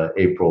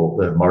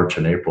March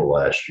and April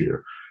last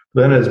year.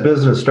 Then as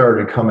business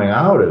started coming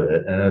out of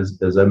it, and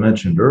as I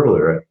mentioned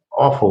earlier, an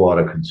awful lot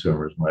of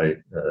consumers, my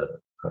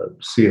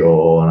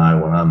COO and I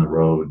went on the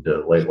road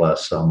late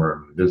last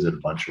summer and visited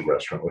a bunch of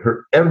restaurants. We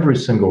heard every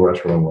single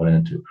restaurant we went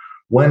into,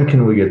 when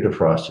can we get the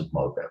frosted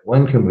mug back?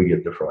 When can we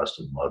get the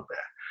frosted mug back?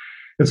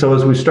 And so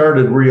as we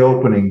started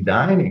reopening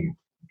dining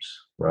rooms,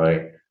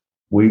 right,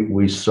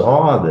 we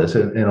saw this,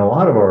 and a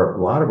lot of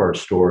our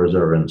stores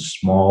are in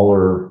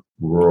smaller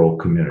rural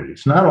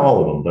communities. Not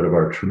all of them, but of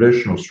our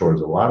traditional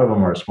stores, a lot of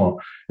them are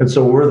small. And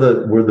so we're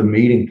the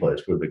meeting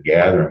place, we're the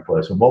gathering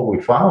place. And what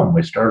we found when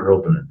we started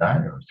opening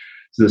dining rooms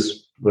is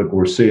this, like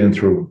we're seeing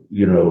through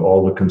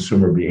all the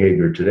consumer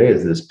behavior today,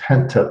 is this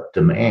pent up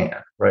demand,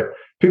 right?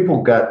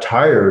 People got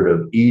tired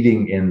of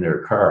eating in their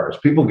cars.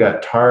 People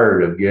got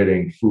tired of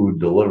getting food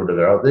delivered to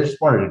their house. They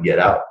just wanted to get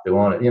out. They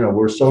wanted,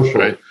 we're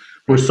social. Right.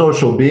 We're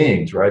social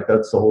beings, right?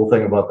 That's the whole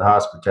thing about the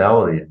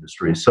hospitality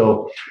industry.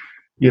 So,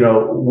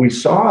 we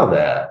saw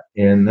that.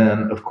 And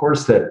then, of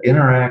course, that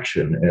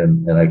interaction,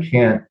 and I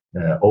can't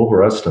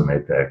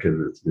overestimate that,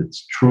 because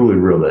it's truly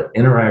real, that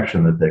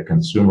interaction that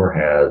consumer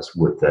has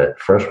with that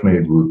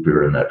fresh-made root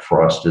beer and that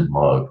frosted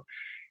mug,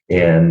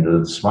 and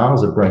the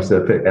smiles it brings to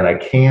that. And I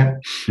can't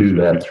do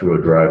that through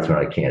a drive-thru,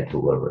 and I can't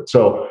deliver it.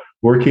 So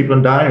we're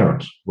keeping dining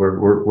rooms.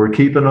 We're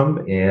keeping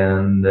them.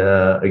 And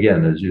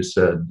again, as you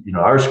said,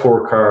 our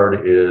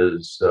scorecard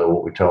is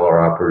what we tell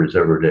our operators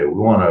every day. We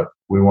want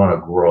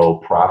to grow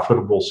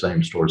profitable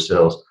same-store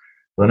sales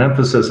with an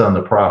emphasis on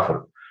the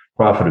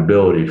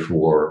profitability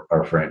for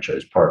our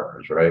franchise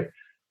partners, right?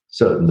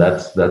 So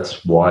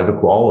that's why the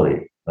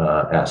quality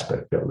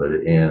aspect of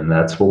it, and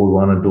that's what we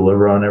want to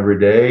deliver on every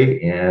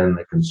day. And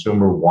the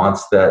consumer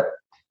wants that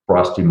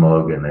frosty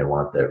mug, and they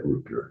want that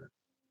root beer.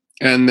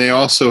 And they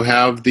also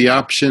have the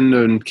option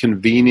and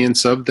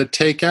convenience of the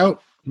takeout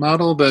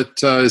model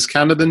that is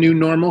kind of the new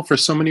normal for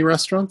so many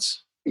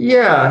restaurants.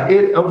 Yeah,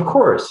 of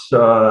course.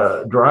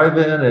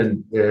 Drive-in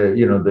and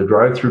the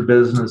drive-through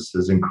business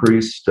has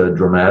increased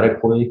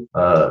dramatically.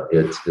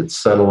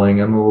 It's settling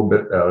in a little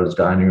bit as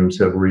dining rooms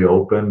have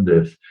reopened.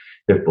 If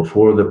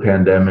before the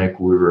pandemic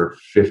we were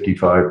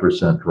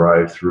 55%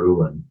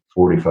 drive-through and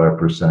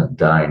 45%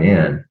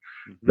 dine-in,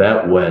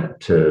 that went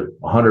to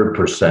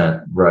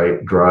 100%,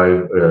 right?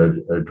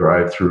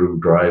 Drive-through,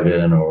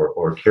 drive-in,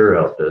 or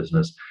carry-out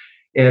business,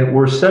 and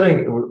we're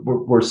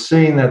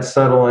seeing that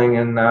settling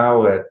in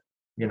now at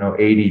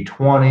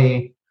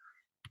 80-20,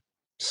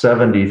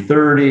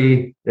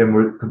 70-30, and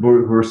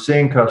we're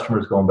seeing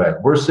customers going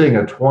back. We're seeing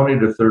a 20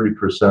 to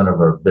 30% of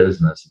our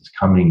business is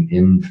coming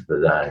into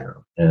the dining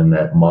room, and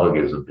that mug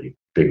is a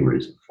big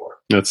reason for it.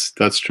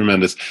 That's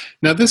tremendous.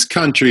 Now, this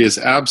country is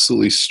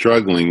absolutely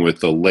struggling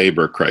with the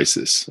labor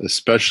crisis,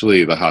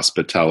 especially the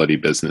hospitality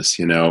business.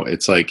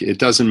 It's like, it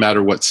doesn't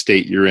matter what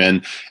state you're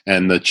in.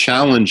 And the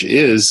challenge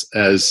is,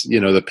 as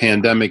the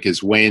pandemic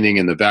is waning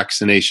and the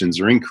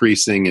vaccinations are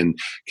increasing and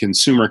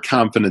consumer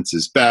confidence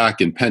is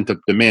back and pent-up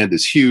demand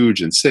is huge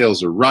and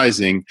sales are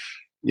rising,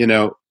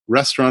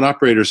 restaurant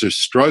operators are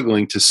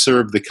struggling to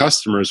serve the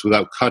customers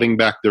without cutting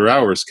back their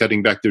hours,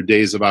 cutting back their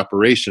days of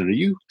operation. Are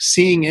you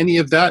seeing any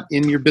of that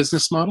in your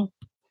business model?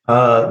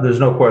 There's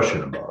no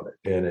question about it.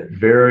 And it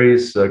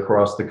varies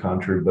across the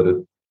country,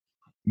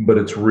 but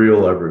it's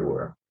real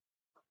everywhere.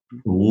 A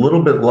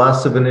little bit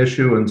less of an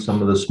issue in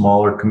some of the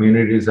smaller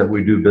communities that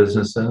we do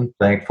business in,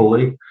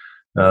 thankfully,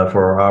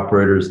 for our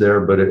operators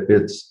there, but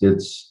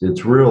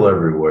it's real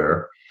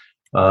everywhere.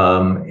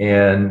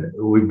 And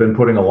we've been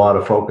putting a lot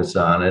of focus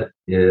on it,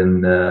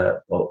 in a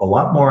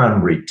lot more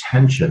on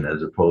retention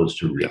as opposed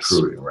to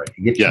recruiting, right?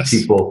 You get the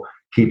people,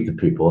 keep the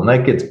people. And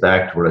that gets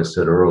back to what I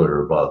said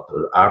earlier about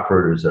the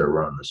operators that are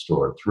running the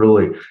store. It's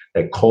really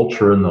a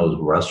culture in those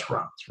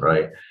restaurants,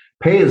 right?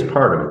 Pay is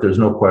part of it. There's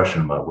no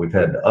question about it. We've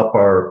had to up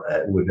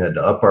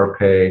our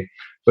pay,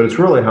 but it's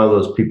really how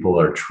those people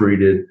are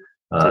treated.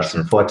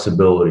 Some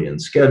flexibility in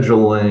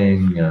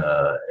scheduling,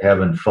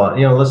 having fun.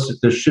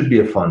 This should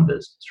be a fun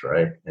business,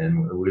 right?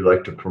 And we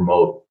like to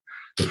promote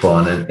the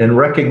fun, and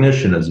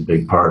recognition is a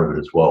big part of it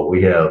as well.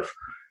 We have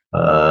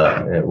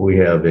We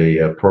have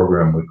a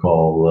program we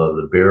call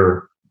the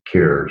Bear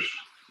Cares.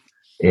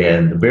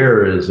 And the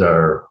bear is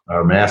our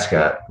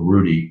mascot,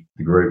 Rudy,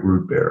 the great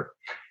root bear.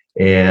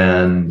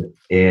 And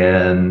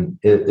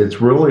it's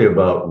really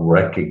about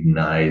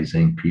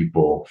recognizing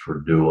people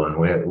for doing.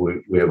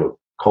 We have a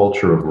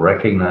culture of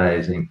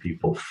recognizing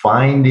people,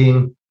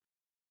 finding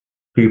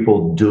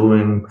people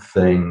doing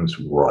things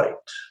right.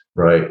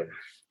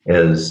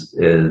 As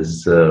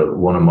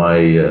one of my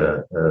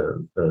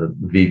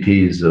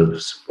VPs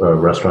of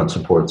restaurant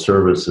support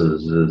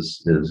services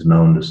is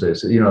known to say,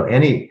 so,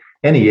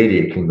 any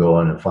idiot can go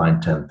in and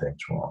find 10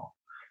 things wrong.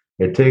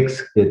 It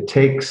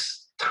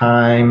takes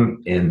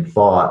time and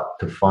thought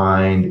to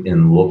find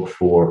and look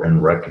for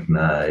and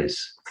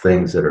recognize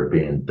things that are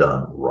being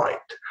done right.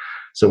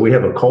 So we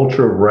have a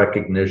culture of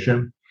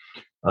recognition.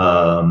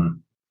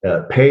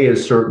 Pay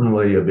is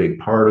certainly a big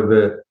part of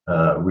it.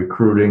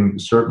 Recruiting,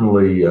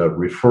 certainly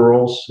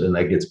referrals, and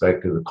that gets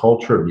back to the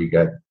culture. You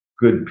got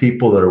good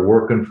people that are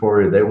working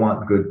for you. They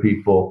want good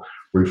people.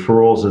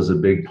 Referrals is a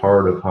big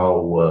part of how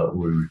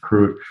we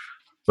recruit.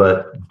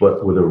 But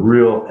with a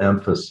real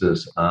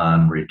emphasis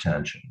on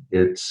retention.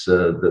 It's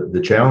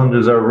the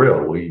challenges are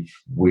real.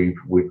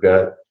 We've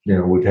got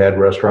we've had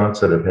restaurants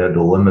that have had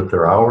to limit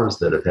their hours,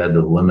 that have had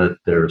to limit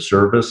their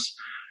service,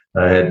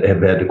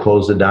 have had to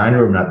close the dining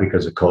room, not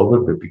because of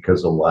COVID, but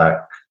because of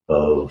lack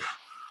of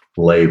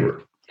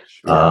labor.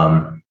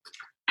 Sure.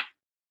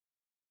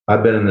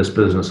 I've been in this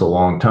business a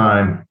long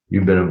time.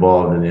 You've been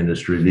involved in the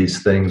industry.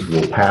 These things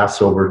will pass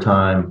over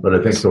time, but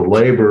I think the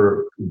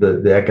labor,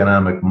 the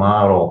economic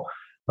model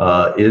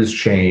is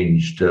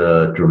changed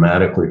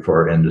dramatically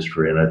for our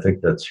industry, and I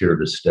think that's here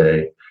to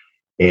stay.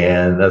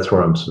 And that's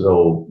where I'm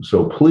so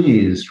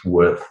pleased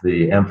with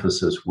the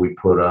emphasis we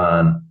put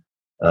on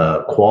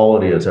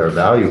quality as our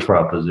value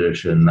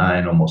proposition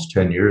almost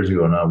 10 years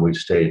ago now. We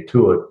stayed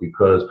to it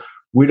because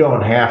we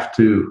don't have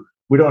to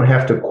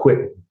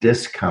quit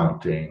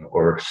discounting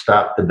or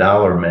stop the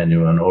dollar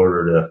menu in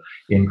order to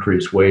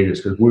increase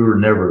wages, because we were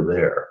never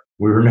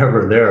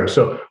there.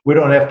 So we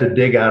don't have to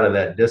dig out of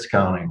that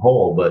discounting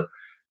hole, but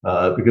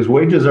because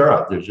wages are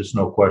up, there's just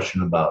no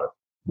question about it.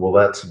 Will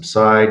that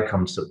subside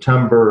come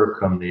September,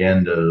 come the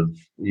end of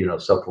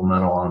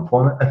supplemental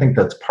unemployment? I think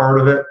that's part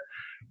of it,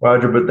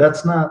 Roger, but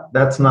that's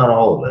not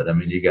all of it. I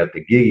mean, you got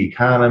the gig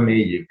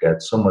economy, you've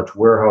got so much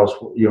warehouse,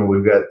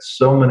 we've got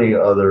so many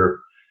other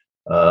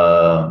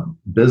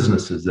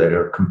businesses that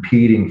are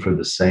competing for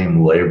the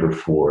same labor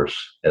force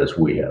as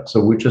we have.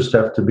 So we just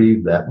have to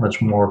be that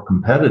much more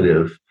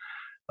competitive.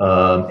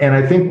 And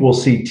I think we'll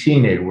see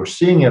we're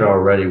seeing it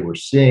already. We're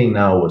seeing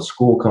now with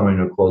school coming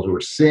to a close,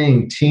 we're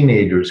seeing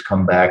teenagers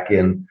come back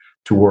in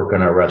to work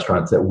in our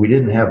restaurants that we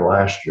didn't have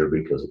last year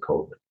because of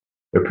COVID.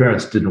 Their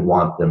parents didn't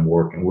want them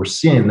working. We're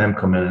seeing them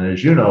come in. And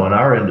as you know, in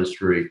our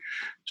industry,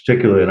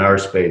 particularly in our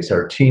space,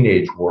 our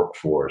teenage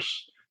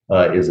workforce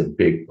is a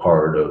big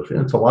part of,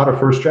 and it's a lot of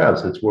first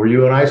jobs. It's where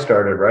you and I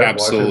started, right?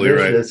 Absolutely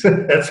right.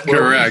 That's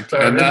correct.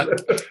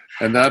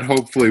 And that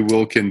hopefully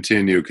will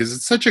continue, because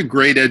it's such a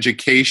great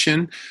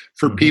education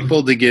for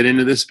people to get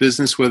into this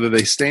business, whether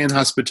they stay in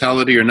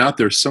hospitality or not.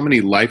 There's so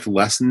many life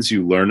lessons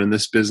you learn in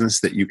this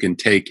business that you can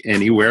take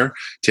anywhere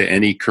to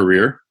any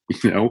career,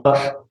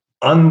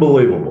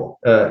 Unbelievable.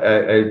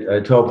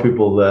 I tell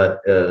people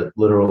that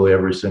literally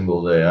every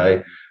single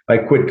day. I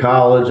quit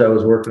college. I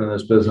was working in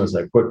this business.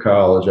 I quit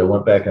college. I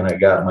went back and I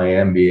got my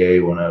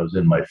MBA when I was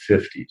in my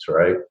 50s,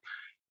 right?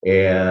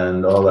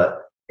 And all that.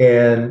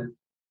 And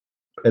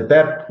at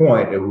that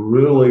point, I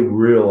really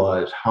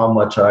realized how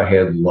much I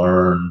had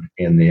learned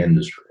in the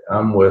industry.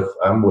 I'm with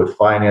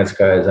finance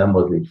guys. I'm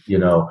with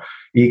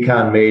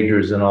econ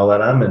majors and all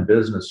that. I'm in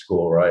business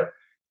school, right?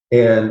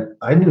 And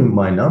I knew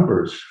my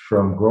numbers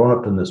from growing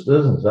up in this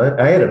business.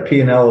 I had a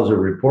P&L as a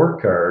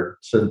report card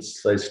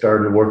since I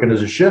started working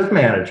as a shift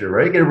manager,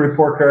 right? You get a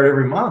report card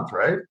every month,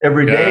 right?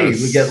 Every day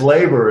we get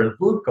labor and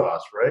food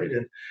costs, right?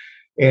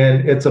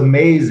 And it's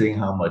amazing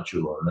how much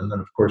you learn. And then,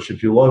 of course,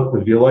 if you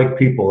like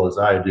people as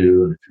I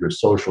do, and if you're a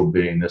social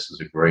being, this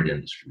is a great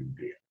industry to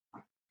be in.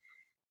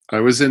 I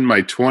was in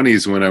my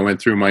 20s when I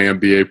went through my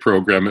MBA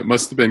program. It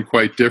must have been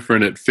quite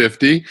different at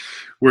 50.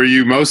 Were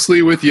you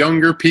mostly with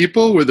younger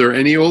people? Were there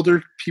any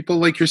older people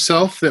like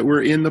yourself that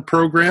were in the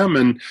program?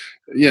 And,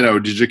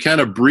 did you kind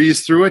of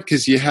breeze through it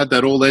because you had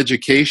that old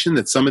education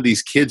that some of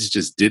these kids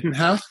just didn't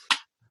have?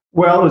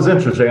 Well, it was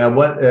interesting. I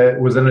went.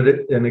 It was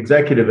an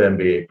executive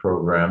MBA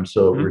program,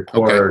 so it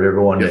required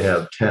everyone to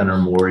have 10 or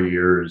more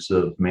years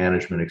of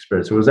management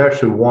experience. It was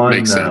actually one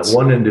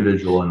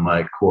individual in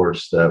my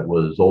course that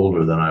was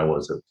older than I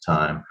was at the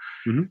time.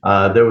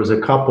 There was a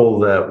couple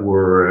that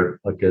were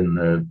like in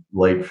the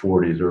late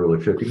 40s, early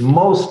 50s.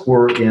 Most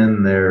were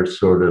in their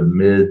sort of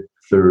mid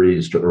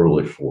 30s to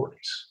early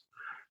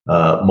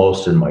 40s.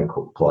 Most in my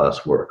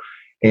class were.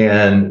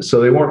 And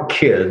so they weren't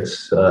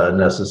kids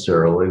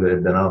necessarily.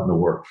 They'd been out in the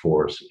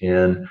workforce.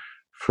 And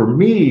for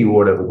me,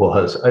 what it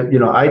was,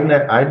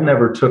 I'd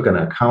never took an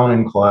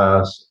accounting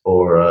class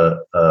or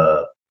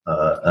an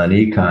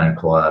econ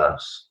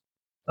class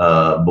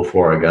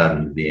before I got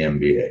into the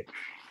MBA.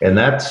 And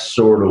that's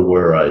sort of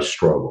where I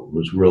struggled,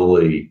 was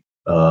really,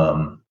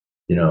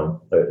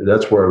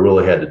 that's where I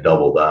really had to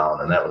double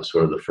down. And that was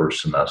sort of the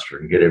first semester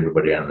and get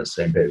everybody on the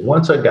same page.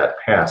 Once I got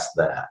past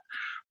that,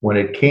 when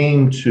it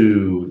came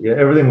to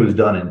everything was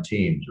done in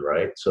teams,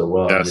 right?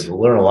 So, Yes. you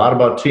learn a lot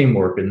about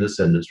teamwork in this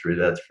industry,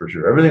 that's for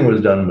sure. Everything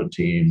was done with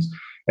teams,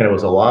 and it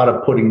was a lot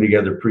of putting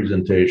together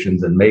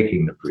presentations and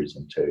making the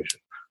presentation.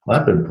 Well,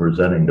 I've been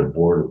presenting to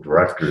board of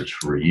directors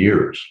for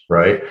years,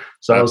 right?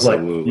 So I was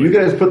like, you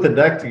guys put the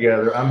deck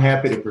together. I'm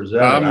happy to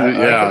present it.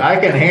 I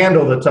can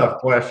handle the tough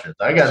questions.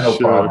 I got no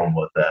problem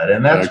with that.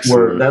 And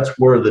that's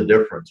where the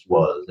difference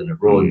was. And it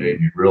really made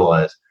me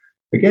realize,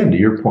 again, to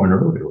your point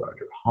earlier,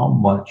 Roger, how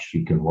much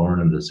you can learn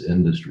in this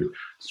industry.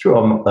 It's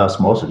through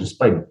osmosis, just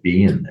by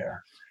being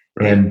there,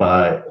 and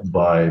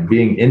by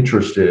being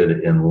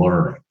interested in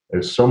learning.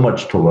 There's so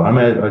much to learn.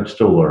 I mean, I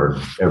still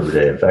learn every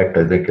day. In fact,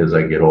 I think as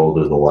I get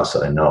older, the less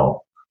I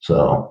know.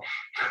 So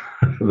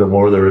the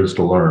more there is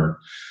to learn.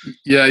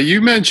 Yeah,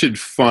 you mentioned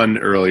fun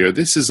earlier.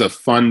 This is a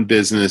fun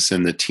business,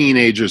 and the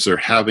teenagers are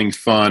having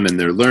fun, and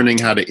they're learning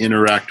how to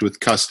interact with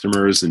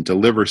customers and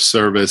deliver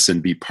service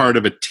and be part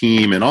of a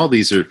team. And all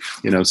these are,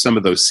 some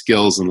of those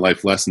skills and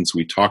life lessons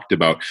we talked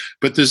about.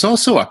 But there's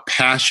also a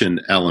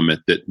passion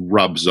element that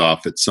rubs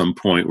off at some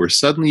point where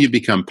suddenly you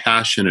become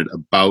passionate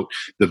about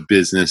the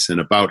business and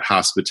about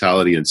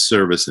hospitality and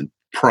service and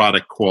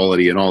product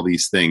quality and all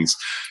these things,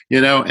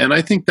 and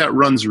I think that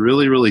runs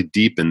really, really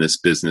deep in this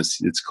business.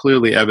 It's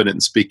clearly evident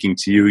in speaking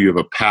to you. You have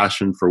a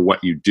passion for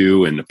what you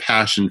do and a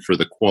passion for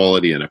the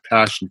quality and a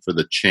passion for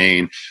the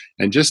chain,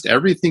 and just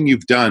everything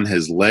you've done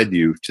has led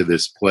you to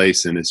this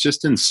place, and it's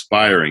just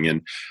inspiring.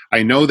 And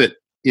I know that,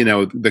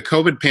 the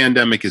COVID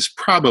pandemic is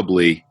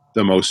probably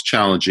the most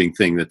challenging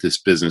thing that this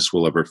business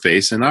will ever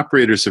face. And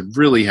operators have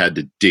really had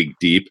to dig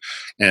deep,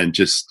 and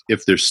just,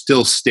 if they're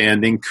still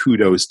standing,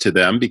 kudos to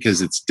them,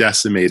 because it's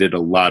decimated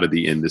a lot of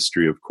the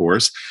industry, of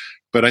course.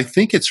 But I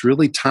think it's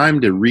really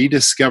time to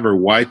rediscover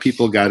why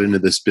people got into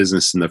this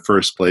business in the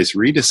first place,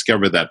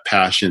 rediscover that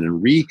passion,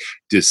 and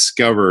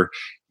rediscover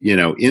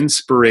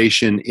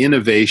inspiration,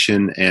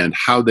 innovation, and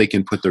how they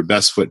can put their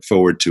best foot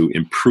forward to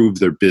improve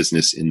their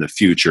business in the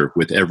future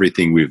with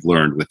everything we've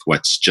learned with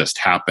what's just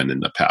happened in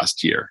the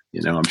past year.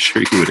 I'm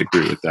sure you would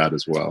agree with that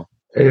as well.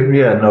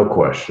 Yeah, no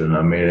question.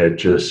 I mean, it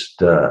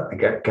just,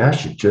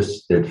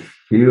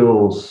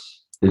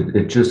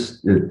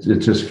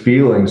 it's just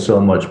feeling so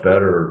much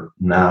better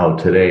now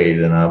today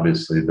than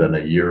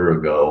a year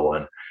ago.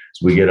 And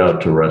as we get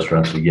out to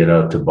restaurants, we get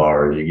out to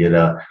bars, you get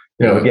out,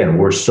 again,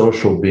 we're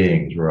social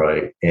beings,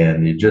 right?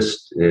 And it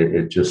just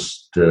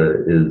is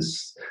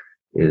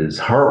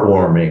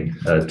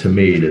heartwarming to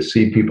me to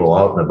see people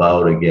out and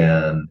about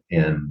again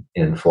and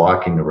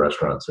flocking to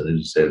restaurants. And as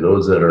you say,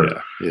 those that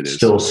are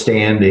still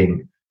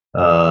standing,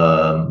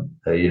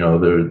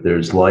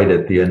 there's light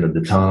at the end of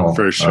the tunnel.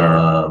 For sure.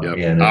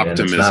 And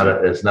optimism.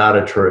 And it's not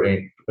a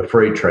freight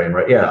train,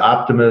 right? Yeah,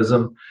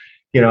 optimism.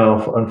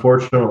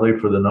 Unfortunately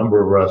for the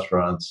number of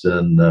restaurants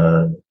and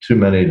too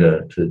many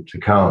to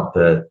count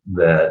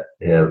that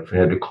have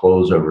had to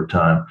close over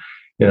time,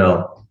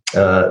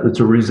 it's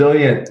a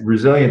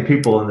resilient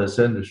people in this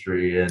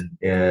industry,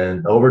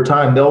 and over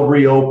time they'll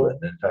reopen.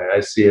 And I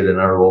see it in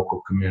our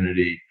local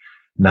community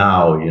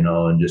now,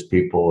 and just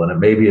people, and it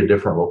may be a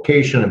different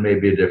location, it may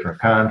be a different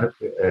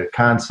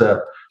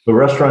concept. The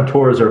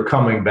restaurateurs are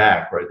coming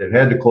back, right? They've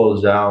had to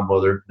close down,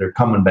 but they're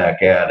coming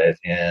back at it.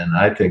 And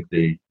I think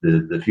the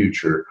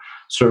future,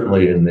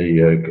 certainly in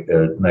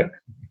the next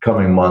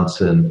coming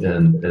months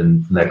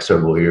and next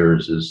several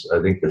years,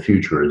 I think the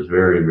future is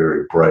very,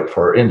 very bright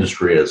for our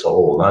industry as a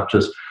whole, not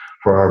just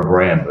for our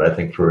brand, but I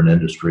think for an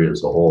industry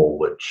as a whole,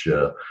 which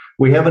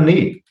we have a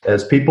need.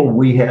 As people,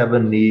 we have a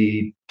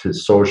need to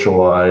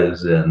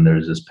socialize, and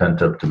there's this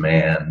pent-up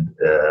demand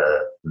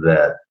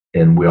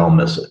and we all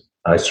miss it.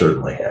 I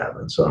certainly have.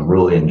 And so I'm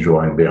really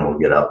enjoying being able to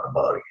get out and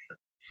about again.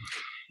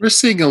 We're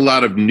seeing a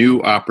lot of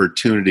new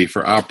opportunity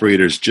for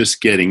operators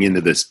just getting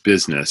into this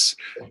business,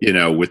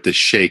 with the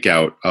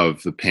shakeout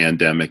of the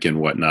pandemic and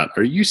whatnot.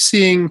 Are you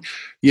seeing,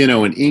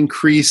 an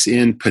increase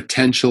in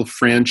potential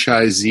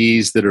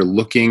franchisees that are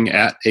looking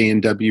at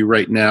A&W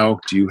right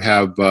now? Do you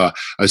have a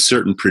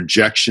certain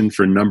projection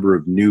for number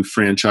of new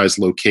franchise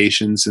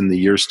locations in the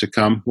years to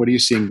come? What are you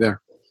seeing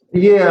there?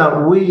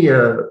 Yeah, we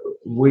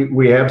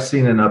have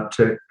seen an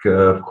uptick,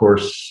 of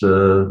course,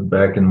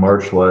 back in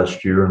March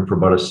last year, and for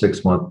about a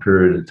 6-month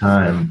period of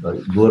time,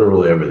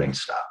 literally everything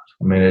stopped.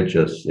 I mean, it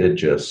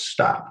just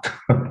stopped.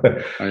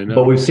 I know.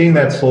 But we've seen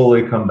that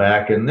slowly come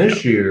back, and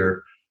this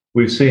year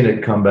we've seen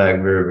it come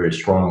back very, very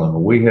strongly.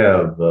 We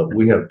have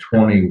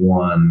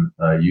 21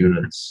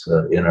 units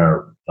in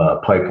our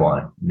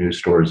pipeline, new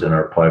stores in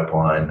our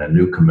pipeline, and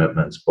new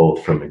commitments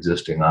both from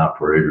existing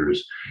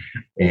operators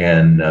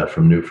and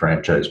from new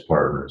franchise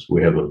partners.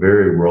 We have a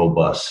very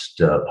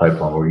robust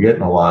pipeline. We're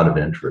getting a lot of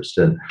interest,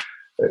 and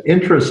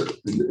interest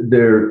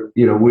there.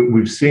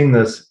 We've seen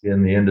this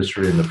in the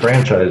industry, in the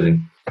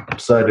franchising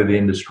side of the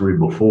industry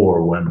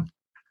before, when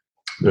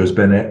there's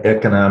been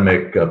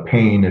economic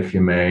pain, if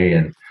you may,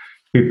 and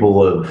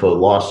people have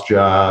lost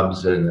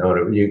jobs, and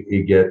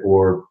you get,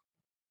 or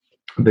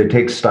they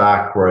take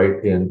stock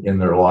right in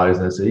their lives,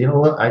 and they say, you know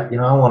what, I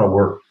want to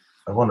work,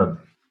 I want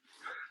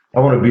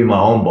to be my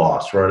own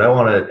boss, right? I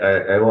want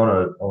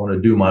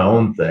to do my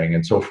own thing.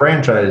 And so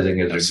franchising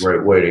is a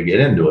great way to get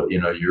into it.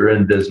 You're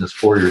in business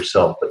for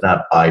yourself, but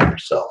not by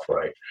yourself,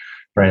 right?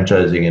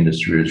 Franchising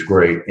industry is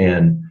great.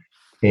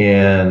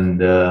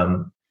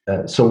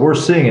 So we're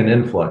seeing an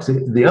influx.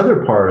 The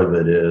other part of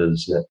it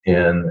is,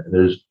 and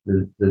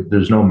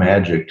there's no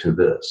magic to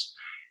this.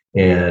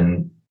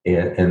 And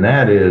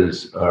that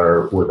is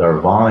with our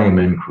volume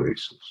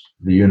increases,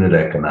 the unit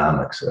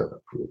economics have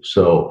improved.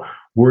 So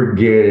we're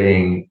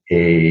getting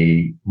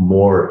a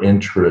more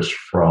interest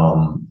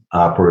from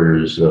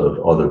operators of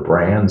other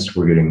brands.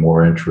 We're getting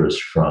more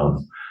interest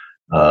from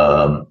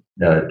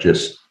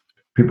just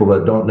people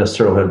that don't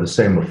necessarily have the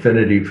same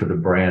affinity for the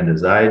brand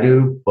as I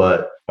do,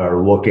 but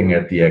are looking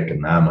at the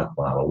economic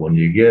model. When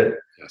you get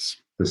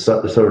the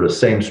sort of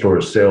same store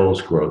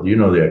sales growth,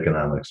 the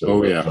economics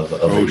of it.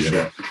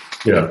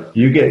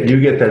 You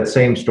get that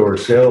same store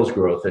sales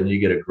growth, and you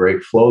get a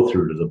great flow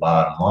through to the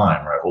bottom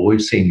line, right? Well,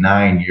 we've seen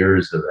 9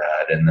 years of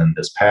that, and then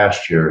this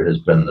past year has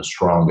been the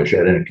strongest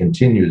yet, and it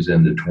continues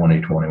into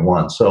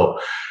 2021. So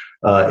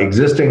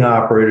existing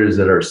operators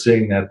that are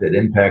seeing that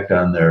impact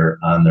on their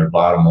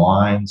bottom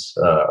lines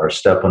are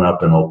stepping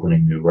up and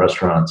opening new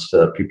restaurants,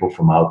 people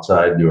from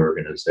outside the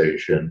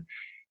organization.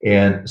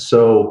 And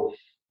so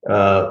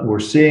we're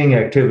seeing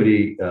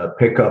activity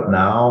pick up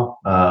now.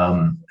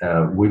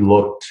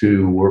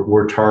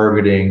 We're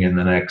targeting in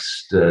the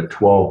next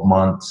 12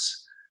 months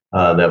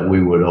that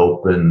we would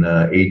open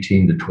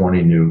 18 to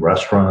 20 new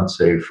restaurants,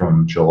 say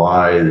from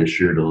July this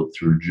year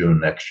through June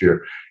next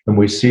year. And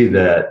we see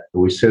that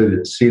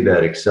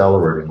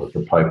accelerating with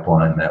the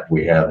pipeline that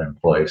we have in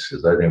place,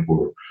 because I think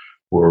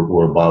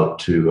we're about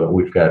to,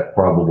 we've got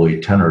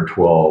probably 10 or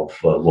 12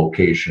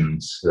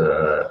 locations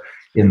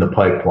in the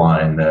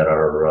pipeline that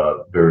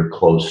are very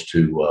close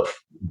to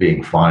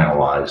being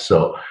finalized.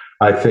 So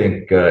I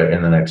think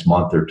in the next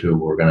month or two,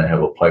 we're going to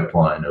have a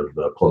pipeline of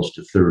close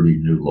to 30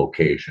 new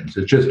locations.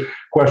 It's just a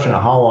question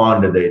of how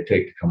long do they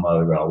take to come out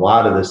of the ground. A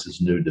lot of this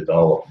is new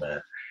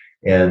development.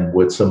 And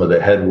with some of the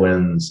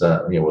headwinds,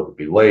 whether it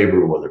be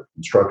labor, whether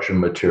construction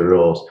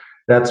materials,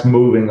 that's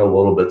moving a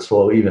little bit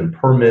slow. Even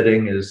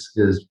permitting is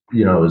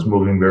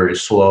moving very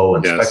slow.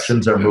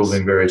 Inspections are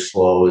moving very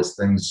slow as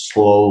things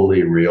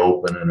slowly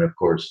reopen. And of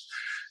course,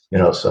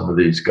 some of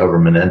these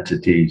government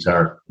entities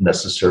aren't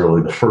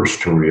necessarily the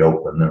first to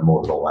reopen; they're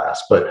more the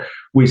last. But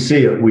we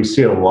see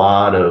a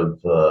lot of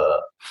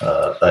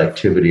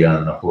activity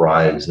on the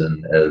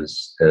horizon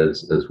as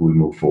we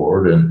move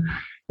forward, and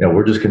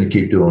we're just going to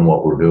keep doing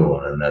what we're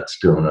doing, and that's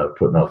putting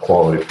a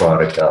quality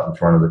product out in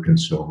front of the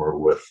consumer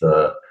with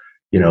a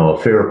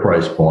fair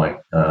price point.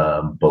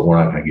 But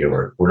we're not going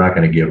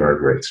to give our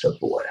great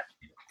stuff away.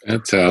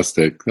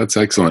 Fantastic. That's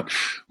excellent.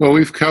 Well,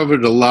 we've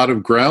covered a lot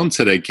of ground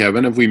today,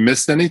 Kevin. Have we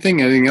missed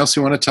anything? Anything else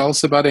you want to tell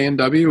us about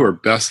A&W, or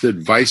best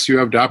advice you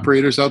have to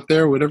operators out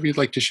there? Whatever you'd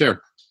like to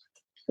share.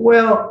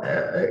 Well,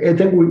 I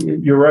think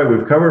you're right.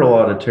 We've covered a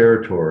lot of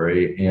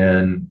territory,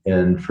 and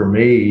for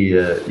me,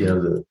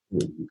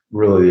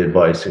 really the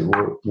advice is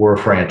we're a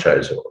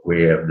franchisor.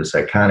 We have this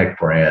iconic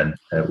brand,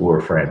 and we're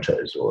a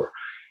franchisor.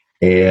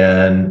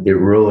 And it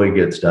really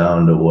gets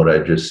down to what I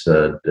just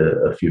said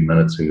a few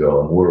minutes ago.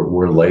 And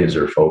we're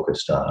laser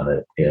focused on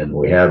it, and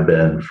we have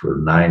been for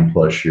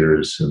 9+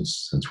 years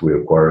since we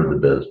acquired the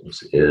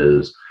business.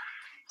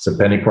 It's a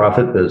penny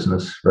profit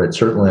business, right?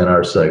 Certainly in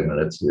our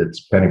segment,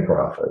 it's penny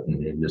profit,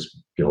 and you just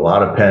get a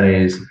lot of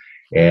pennies,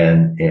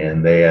 and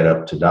they add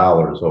up to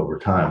dollars over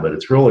time. But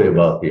it's really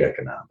about the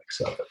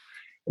economics of it.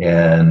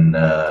 And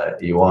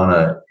you want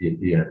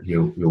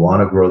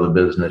to grow the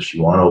business.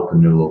 You want to open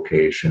new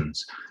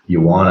locations. You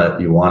want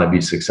to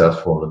be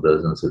successful in the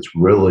business. It's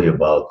really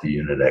about the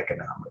unit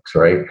economics,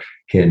 right?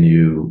 Can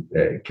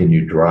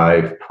you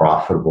drive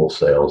profitable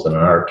sales, and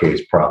in our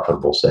case,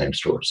 profitable same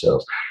store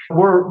sales?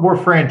 We're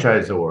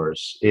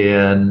franchisors,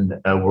 and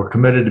we're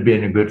committed to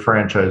being a good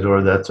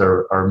franchisor. That's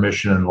our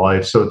mission in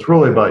life. So it's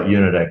really about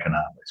unit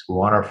economics. We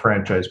want our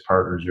franchise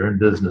partners. You're in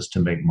business to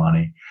make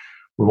money.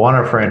 We want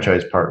our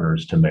franchise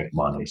partners to make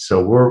money.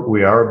 So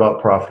we are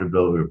about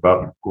profitability. We're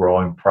about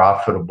growing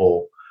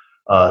profitable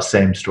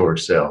same store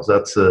sales.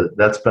 That's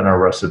been our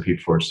recipe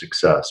for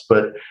success.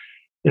 But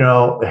it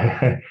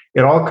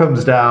all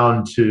comes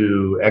down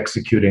to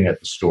executing at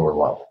the store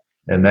level,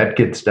 and that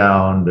gets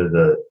down to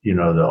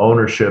the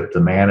ownership,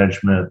 the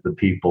management, the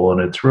people.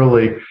 And it's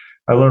really,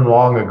 I learned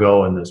long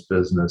ago in this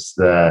business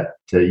that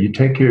you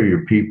take care of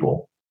your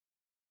people,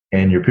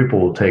 and your people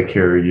will take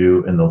care of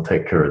you, and they'll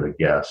take care of the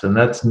guests. And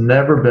that's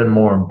never been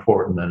more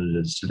important than it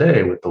is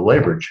today with the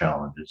labor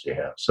challenges you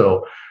have.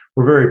 So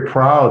we're very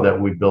proud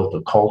that we built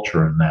a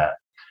culture in that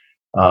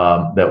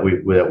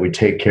we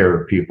take care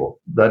of people.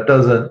 That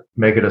doesn't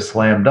make it a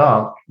slam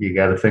dunk. You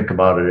got to think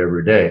about it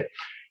every day.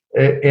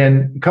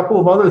 And a couple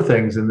of other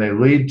things, and they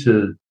lead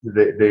to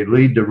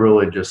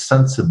really just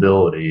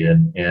sensibility,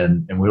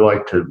 and we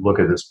like to look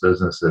at this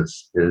business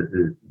as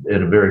in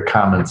a very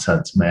common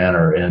sense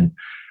manner. And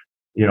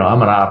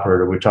I'm an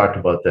operator. We talked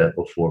about that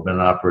before. Been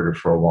an operator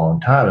for a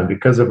long time, and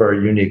because of our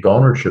unique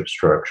ownership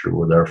structure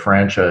with our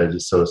franchise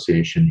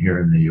association here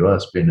in the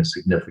U.S. being a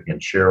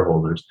significant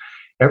shareholders,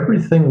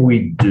 everything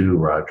we do,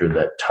 Roger,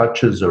 that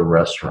touches a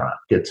restaurant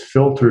gets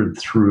filtered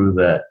through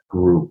that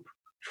group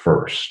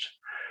first.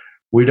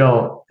 We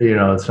don't,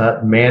 it's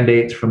not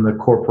mandates from the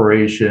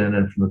corporation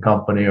and from the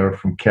company or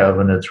from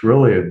Kevin. It's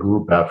really a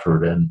group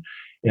effort, and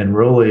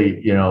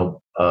really,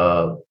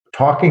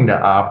 talking to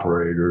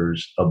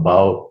operators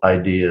about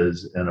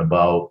ideas and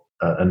about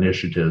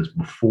initiatives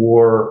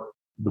before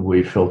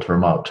we filter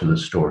them out to the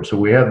store. So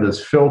we have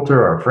this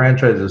filter, our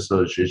franchise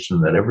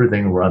association, that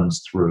everything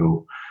runs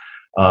through.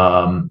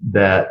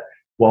 That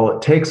while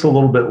it takes a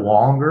little bit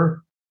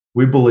longer,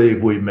 we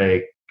believe we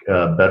make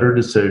better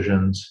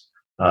decisions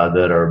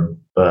that are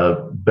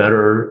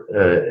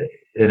better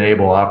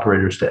enable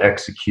operators to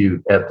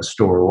execute at the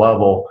store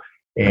level.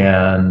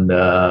 And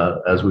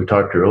as we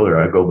talked earlier,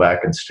 I go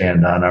back and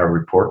stand on our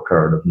report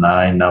card of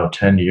 9, now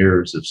 10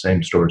 years of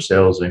same-store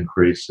sales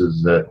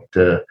increases at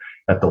the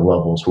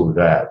levels we're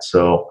at.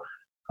 So,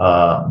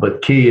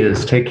 but key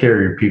is take care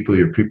of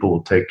your people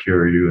will take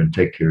care of you, and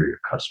take care of your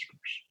customers.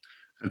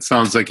 It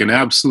sounds like an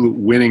absolute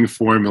winning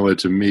formula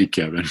to me,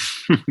 Kevin.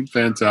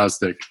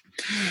 Fantastic.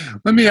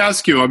 Let me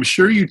ask you, I'm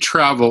sure you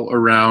travel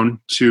around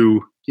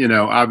to,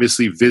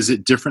 obviously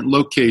visit different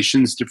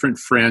locations, different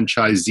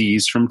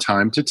franchisees from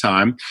time to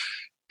time.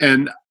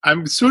 And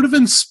I'm sort of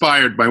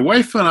inspired. My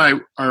wife and I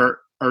are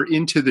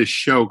into this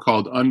show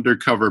called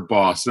Undercover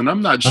Boss. And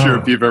I'm not sure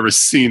if you've ever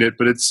seen it,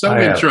 but it's so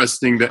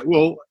interesting that,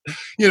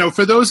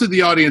 for those of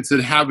the audience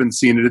that haven't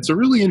seen it, it's a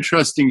really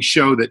interesting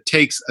show that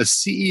takes a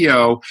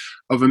CEO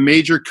of a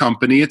major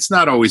company. It's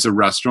not always a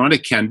restaurant.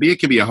 It can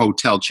be a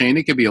hotel chain.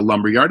 It could be a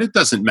lumberyard. It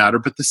doesn't matter.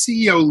 But the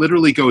CEO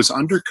literally goes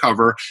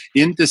undercover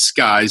in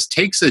disguise,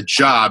 takes a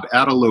job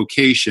at a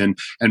location,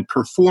 and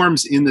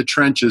performs in the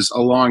trenches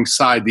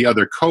alongside the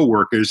other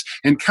coworkers,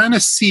 and kind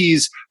of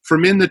sees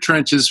from in the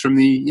trenches, from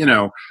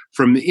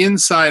the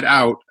inside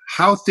out,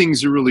 how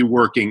things are really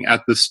working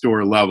at the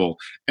store level.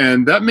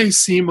 And that may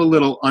seem a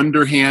little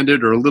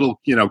underhanded or a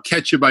little,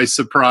 catch you by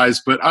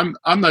surprise, but I'm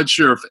not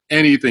sure if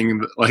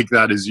anything like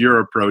that is your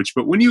approach.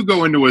 But when you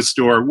go into a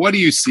store, what do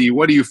you see?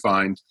 What do you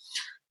find?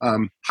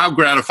 How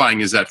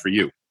gratifying is that for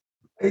you?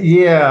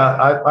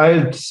 Yeah,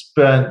 I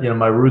spent,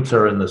 my roots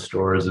are in the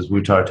stores, as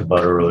we talked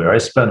about earlier. I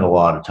spend a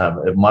lot of time.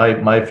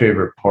 My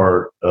favorite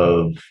part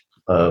of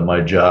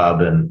my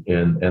job, and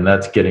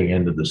that's getting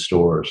into the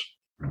stores.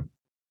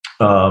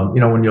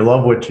 When you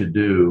love what you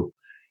do,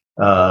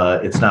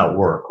 it's not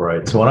work,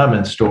 right? So when I'm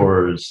in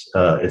stores,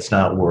 it's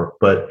not work.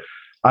 But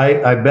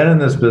I've been in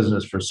this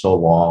business for so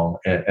long,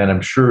 and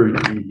I'm sure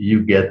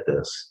you get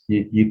this.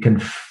 You can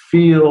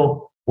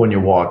feel when you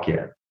walk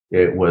in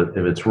if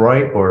it's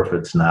right or if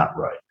it's not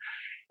right.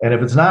 And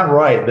if it's not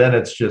right, then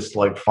it's just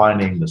like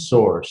finding the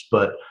source.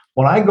 But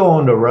when I go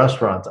into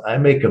restaurants, I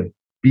make a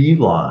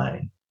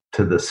beeline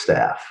to the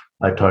staff.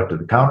 I talk to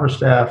the counter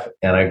staff,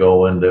 and I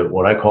go into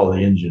what I call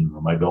the engine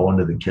room. I go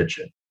into the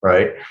kitchen,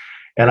 right?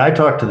 And I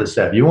talk to the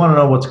staff. You want to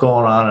know what's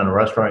going on in a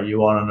restaurant? You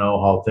want to know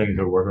how things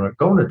are working?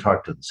 Go in and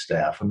talk to the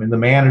staff. I mean, the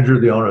manager,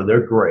 the owner,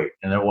 they're great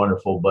and they're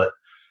wonderful, but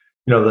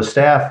the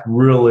staff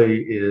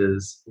really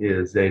is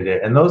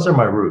and those are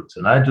my roots.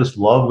 And I just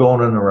love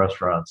going into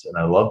restaurants, and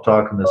I love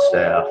talking to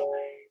staff.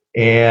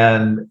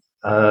 And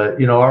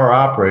our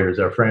operators,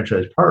 our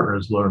franchise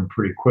partners, learn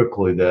pretty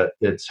quickly that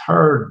it's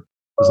hard.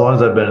 As long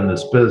as I've been in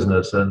this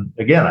business, and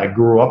again, I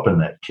grew up in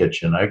that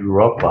kitchen. I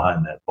grew up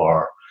behind that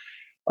bar.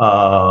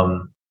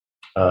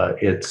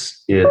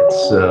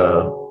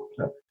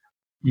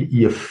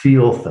 You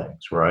feel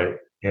things, right?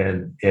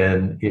 And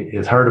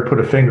it's hard to put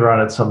a finger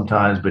on it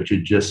sometimes, but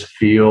you just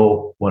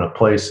feel when a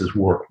place is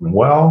working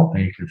well,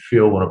 and you can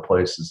feel when a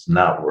place is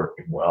not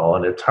working well.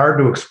 And it's hard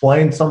to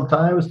explain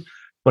sometimes,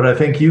 but I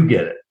think you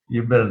get it.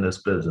 You've been in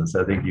this business.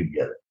 I think you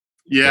get it.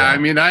 Yeah, I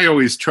mean, I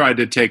always try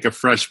to take a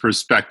fresh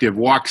perspective,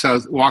 walk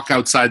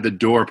outside the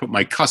door, put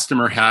my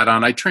customer hat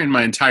on. I train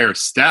my entire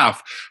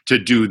staff to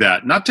do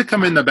that, not to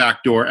come in the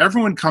back door.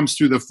 Everyone comes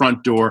through the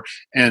front door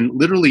and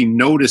literally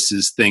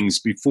notices things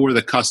before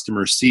the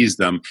customer sees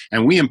them.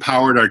 And we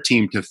empowered our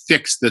team to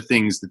fix the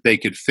things that they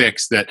could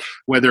fix, that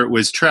whether it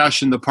was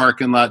trash in the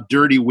parking lot,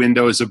 dirty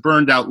windows, a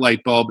burned out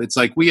light bulb, it's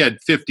like we had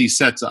 50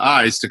 sets of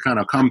eyes to kind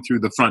of come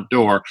through the front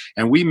door,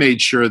 and we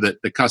made sure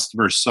that the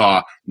customer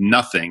saw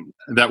nothing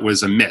that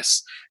was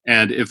amiss.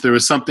 And if there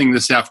was something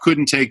the staff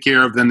couldn't take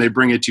care of, then they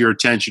bring it to your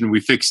attention. We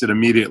fix it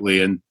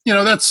immediately. And,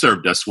 that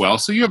served us well.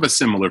 So you have a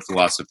similar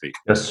philosophy.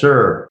 Yes,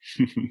 sir.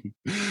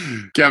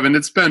 Kevin,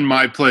 it's been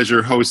my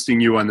pleasure hosting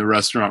you on the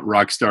Restaurant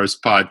Rockstars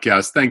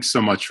podcast. Thanks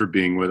so much for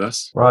being with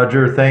us.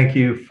 Roger, thank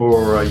you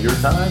for your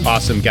time.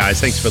 Awesome, guys.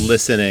 Thanks for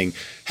listening.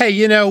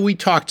 Hey, we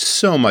talked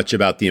so much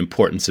about the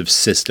importance of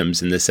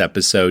systems in this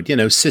episode.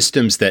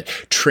 Systems that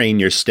train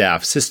your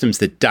staff, systems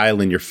that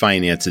dial in your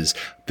finances.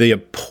 the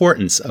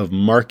importance of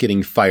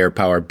marketing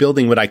firepower,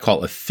 building what I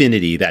call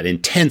affinity, that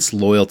intense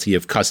loyalty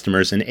of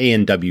customers, and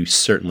A&W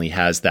certainly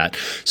has that.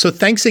 So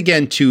thanks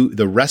again to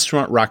the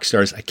Restaurant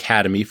Rockstars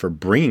Academy for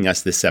bringing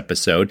us this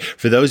episode.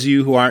 For those of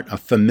you who aren't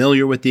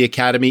familiar with the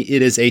Academy,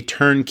 it is a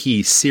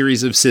turnkey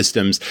series of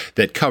systems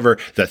that cover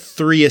the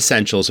 3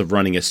 essentials of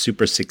running a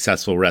super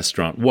successful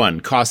restaurant.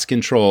 1, cost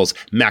controls,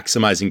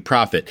 maximizing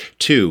profit.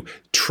 2,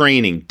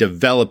 training,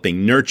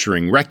 developing,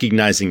 nurturing,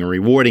 recognizing, and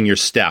rewarding your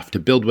staff to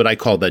build what I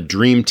call the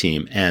dream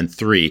team. And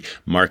 3,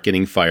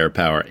 marketing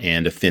firepower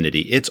and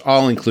affinity. It's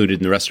all included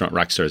in the Restaurant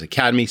Rockstars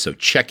Academy, so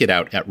check it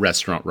out at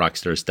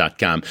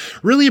restaurantrockstars.com.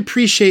 Really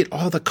appreciate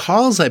all the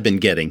calls I've been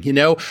getting. You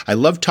know, I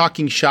love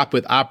talking shop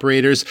with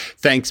operators.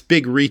 Thanks.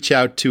 Big reach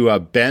out to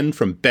Ben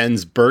from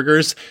Ben's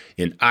Burgers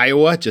in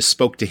Iowa. Just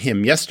spoke to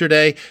him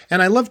yesterday.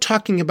 And I love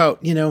talking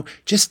about, you know,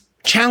 just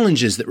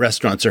challenges that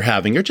restaurants are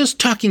having, or just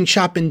talking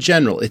shop in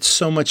general. It's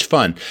so much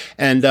fun.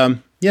 And,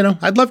 you know,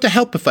 I'd love to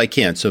help if I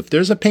can. So if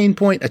there's a pain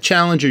point, a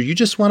challenge, or you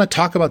just want to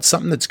talk about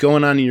something that's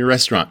going on in your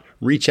restaurant,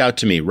 reach out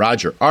to me,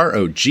 Roger,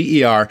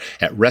 Roger,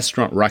 at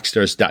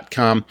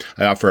restaurantrockstars.com.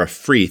 I offer a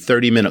free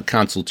 30-minute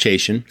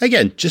consultation,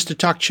 again, just to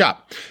talk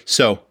shop.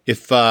 So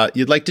if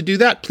you'd like to do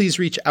that, please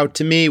reach out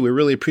to me. We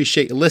really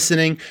appreciate you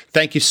listening.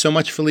 Thank you so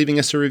much for leaving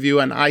us a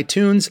review on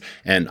iTunes,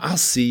 and I'll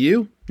see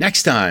you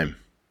next time.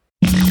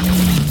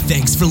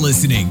 Thanks for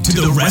listening to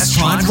the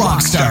Restaurant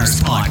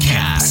Rockstars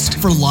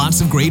podcast. For lots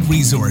of great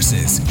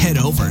resources, head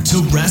over to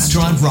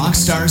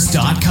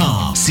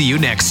restaurantrockstars.com. See you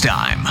next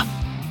time.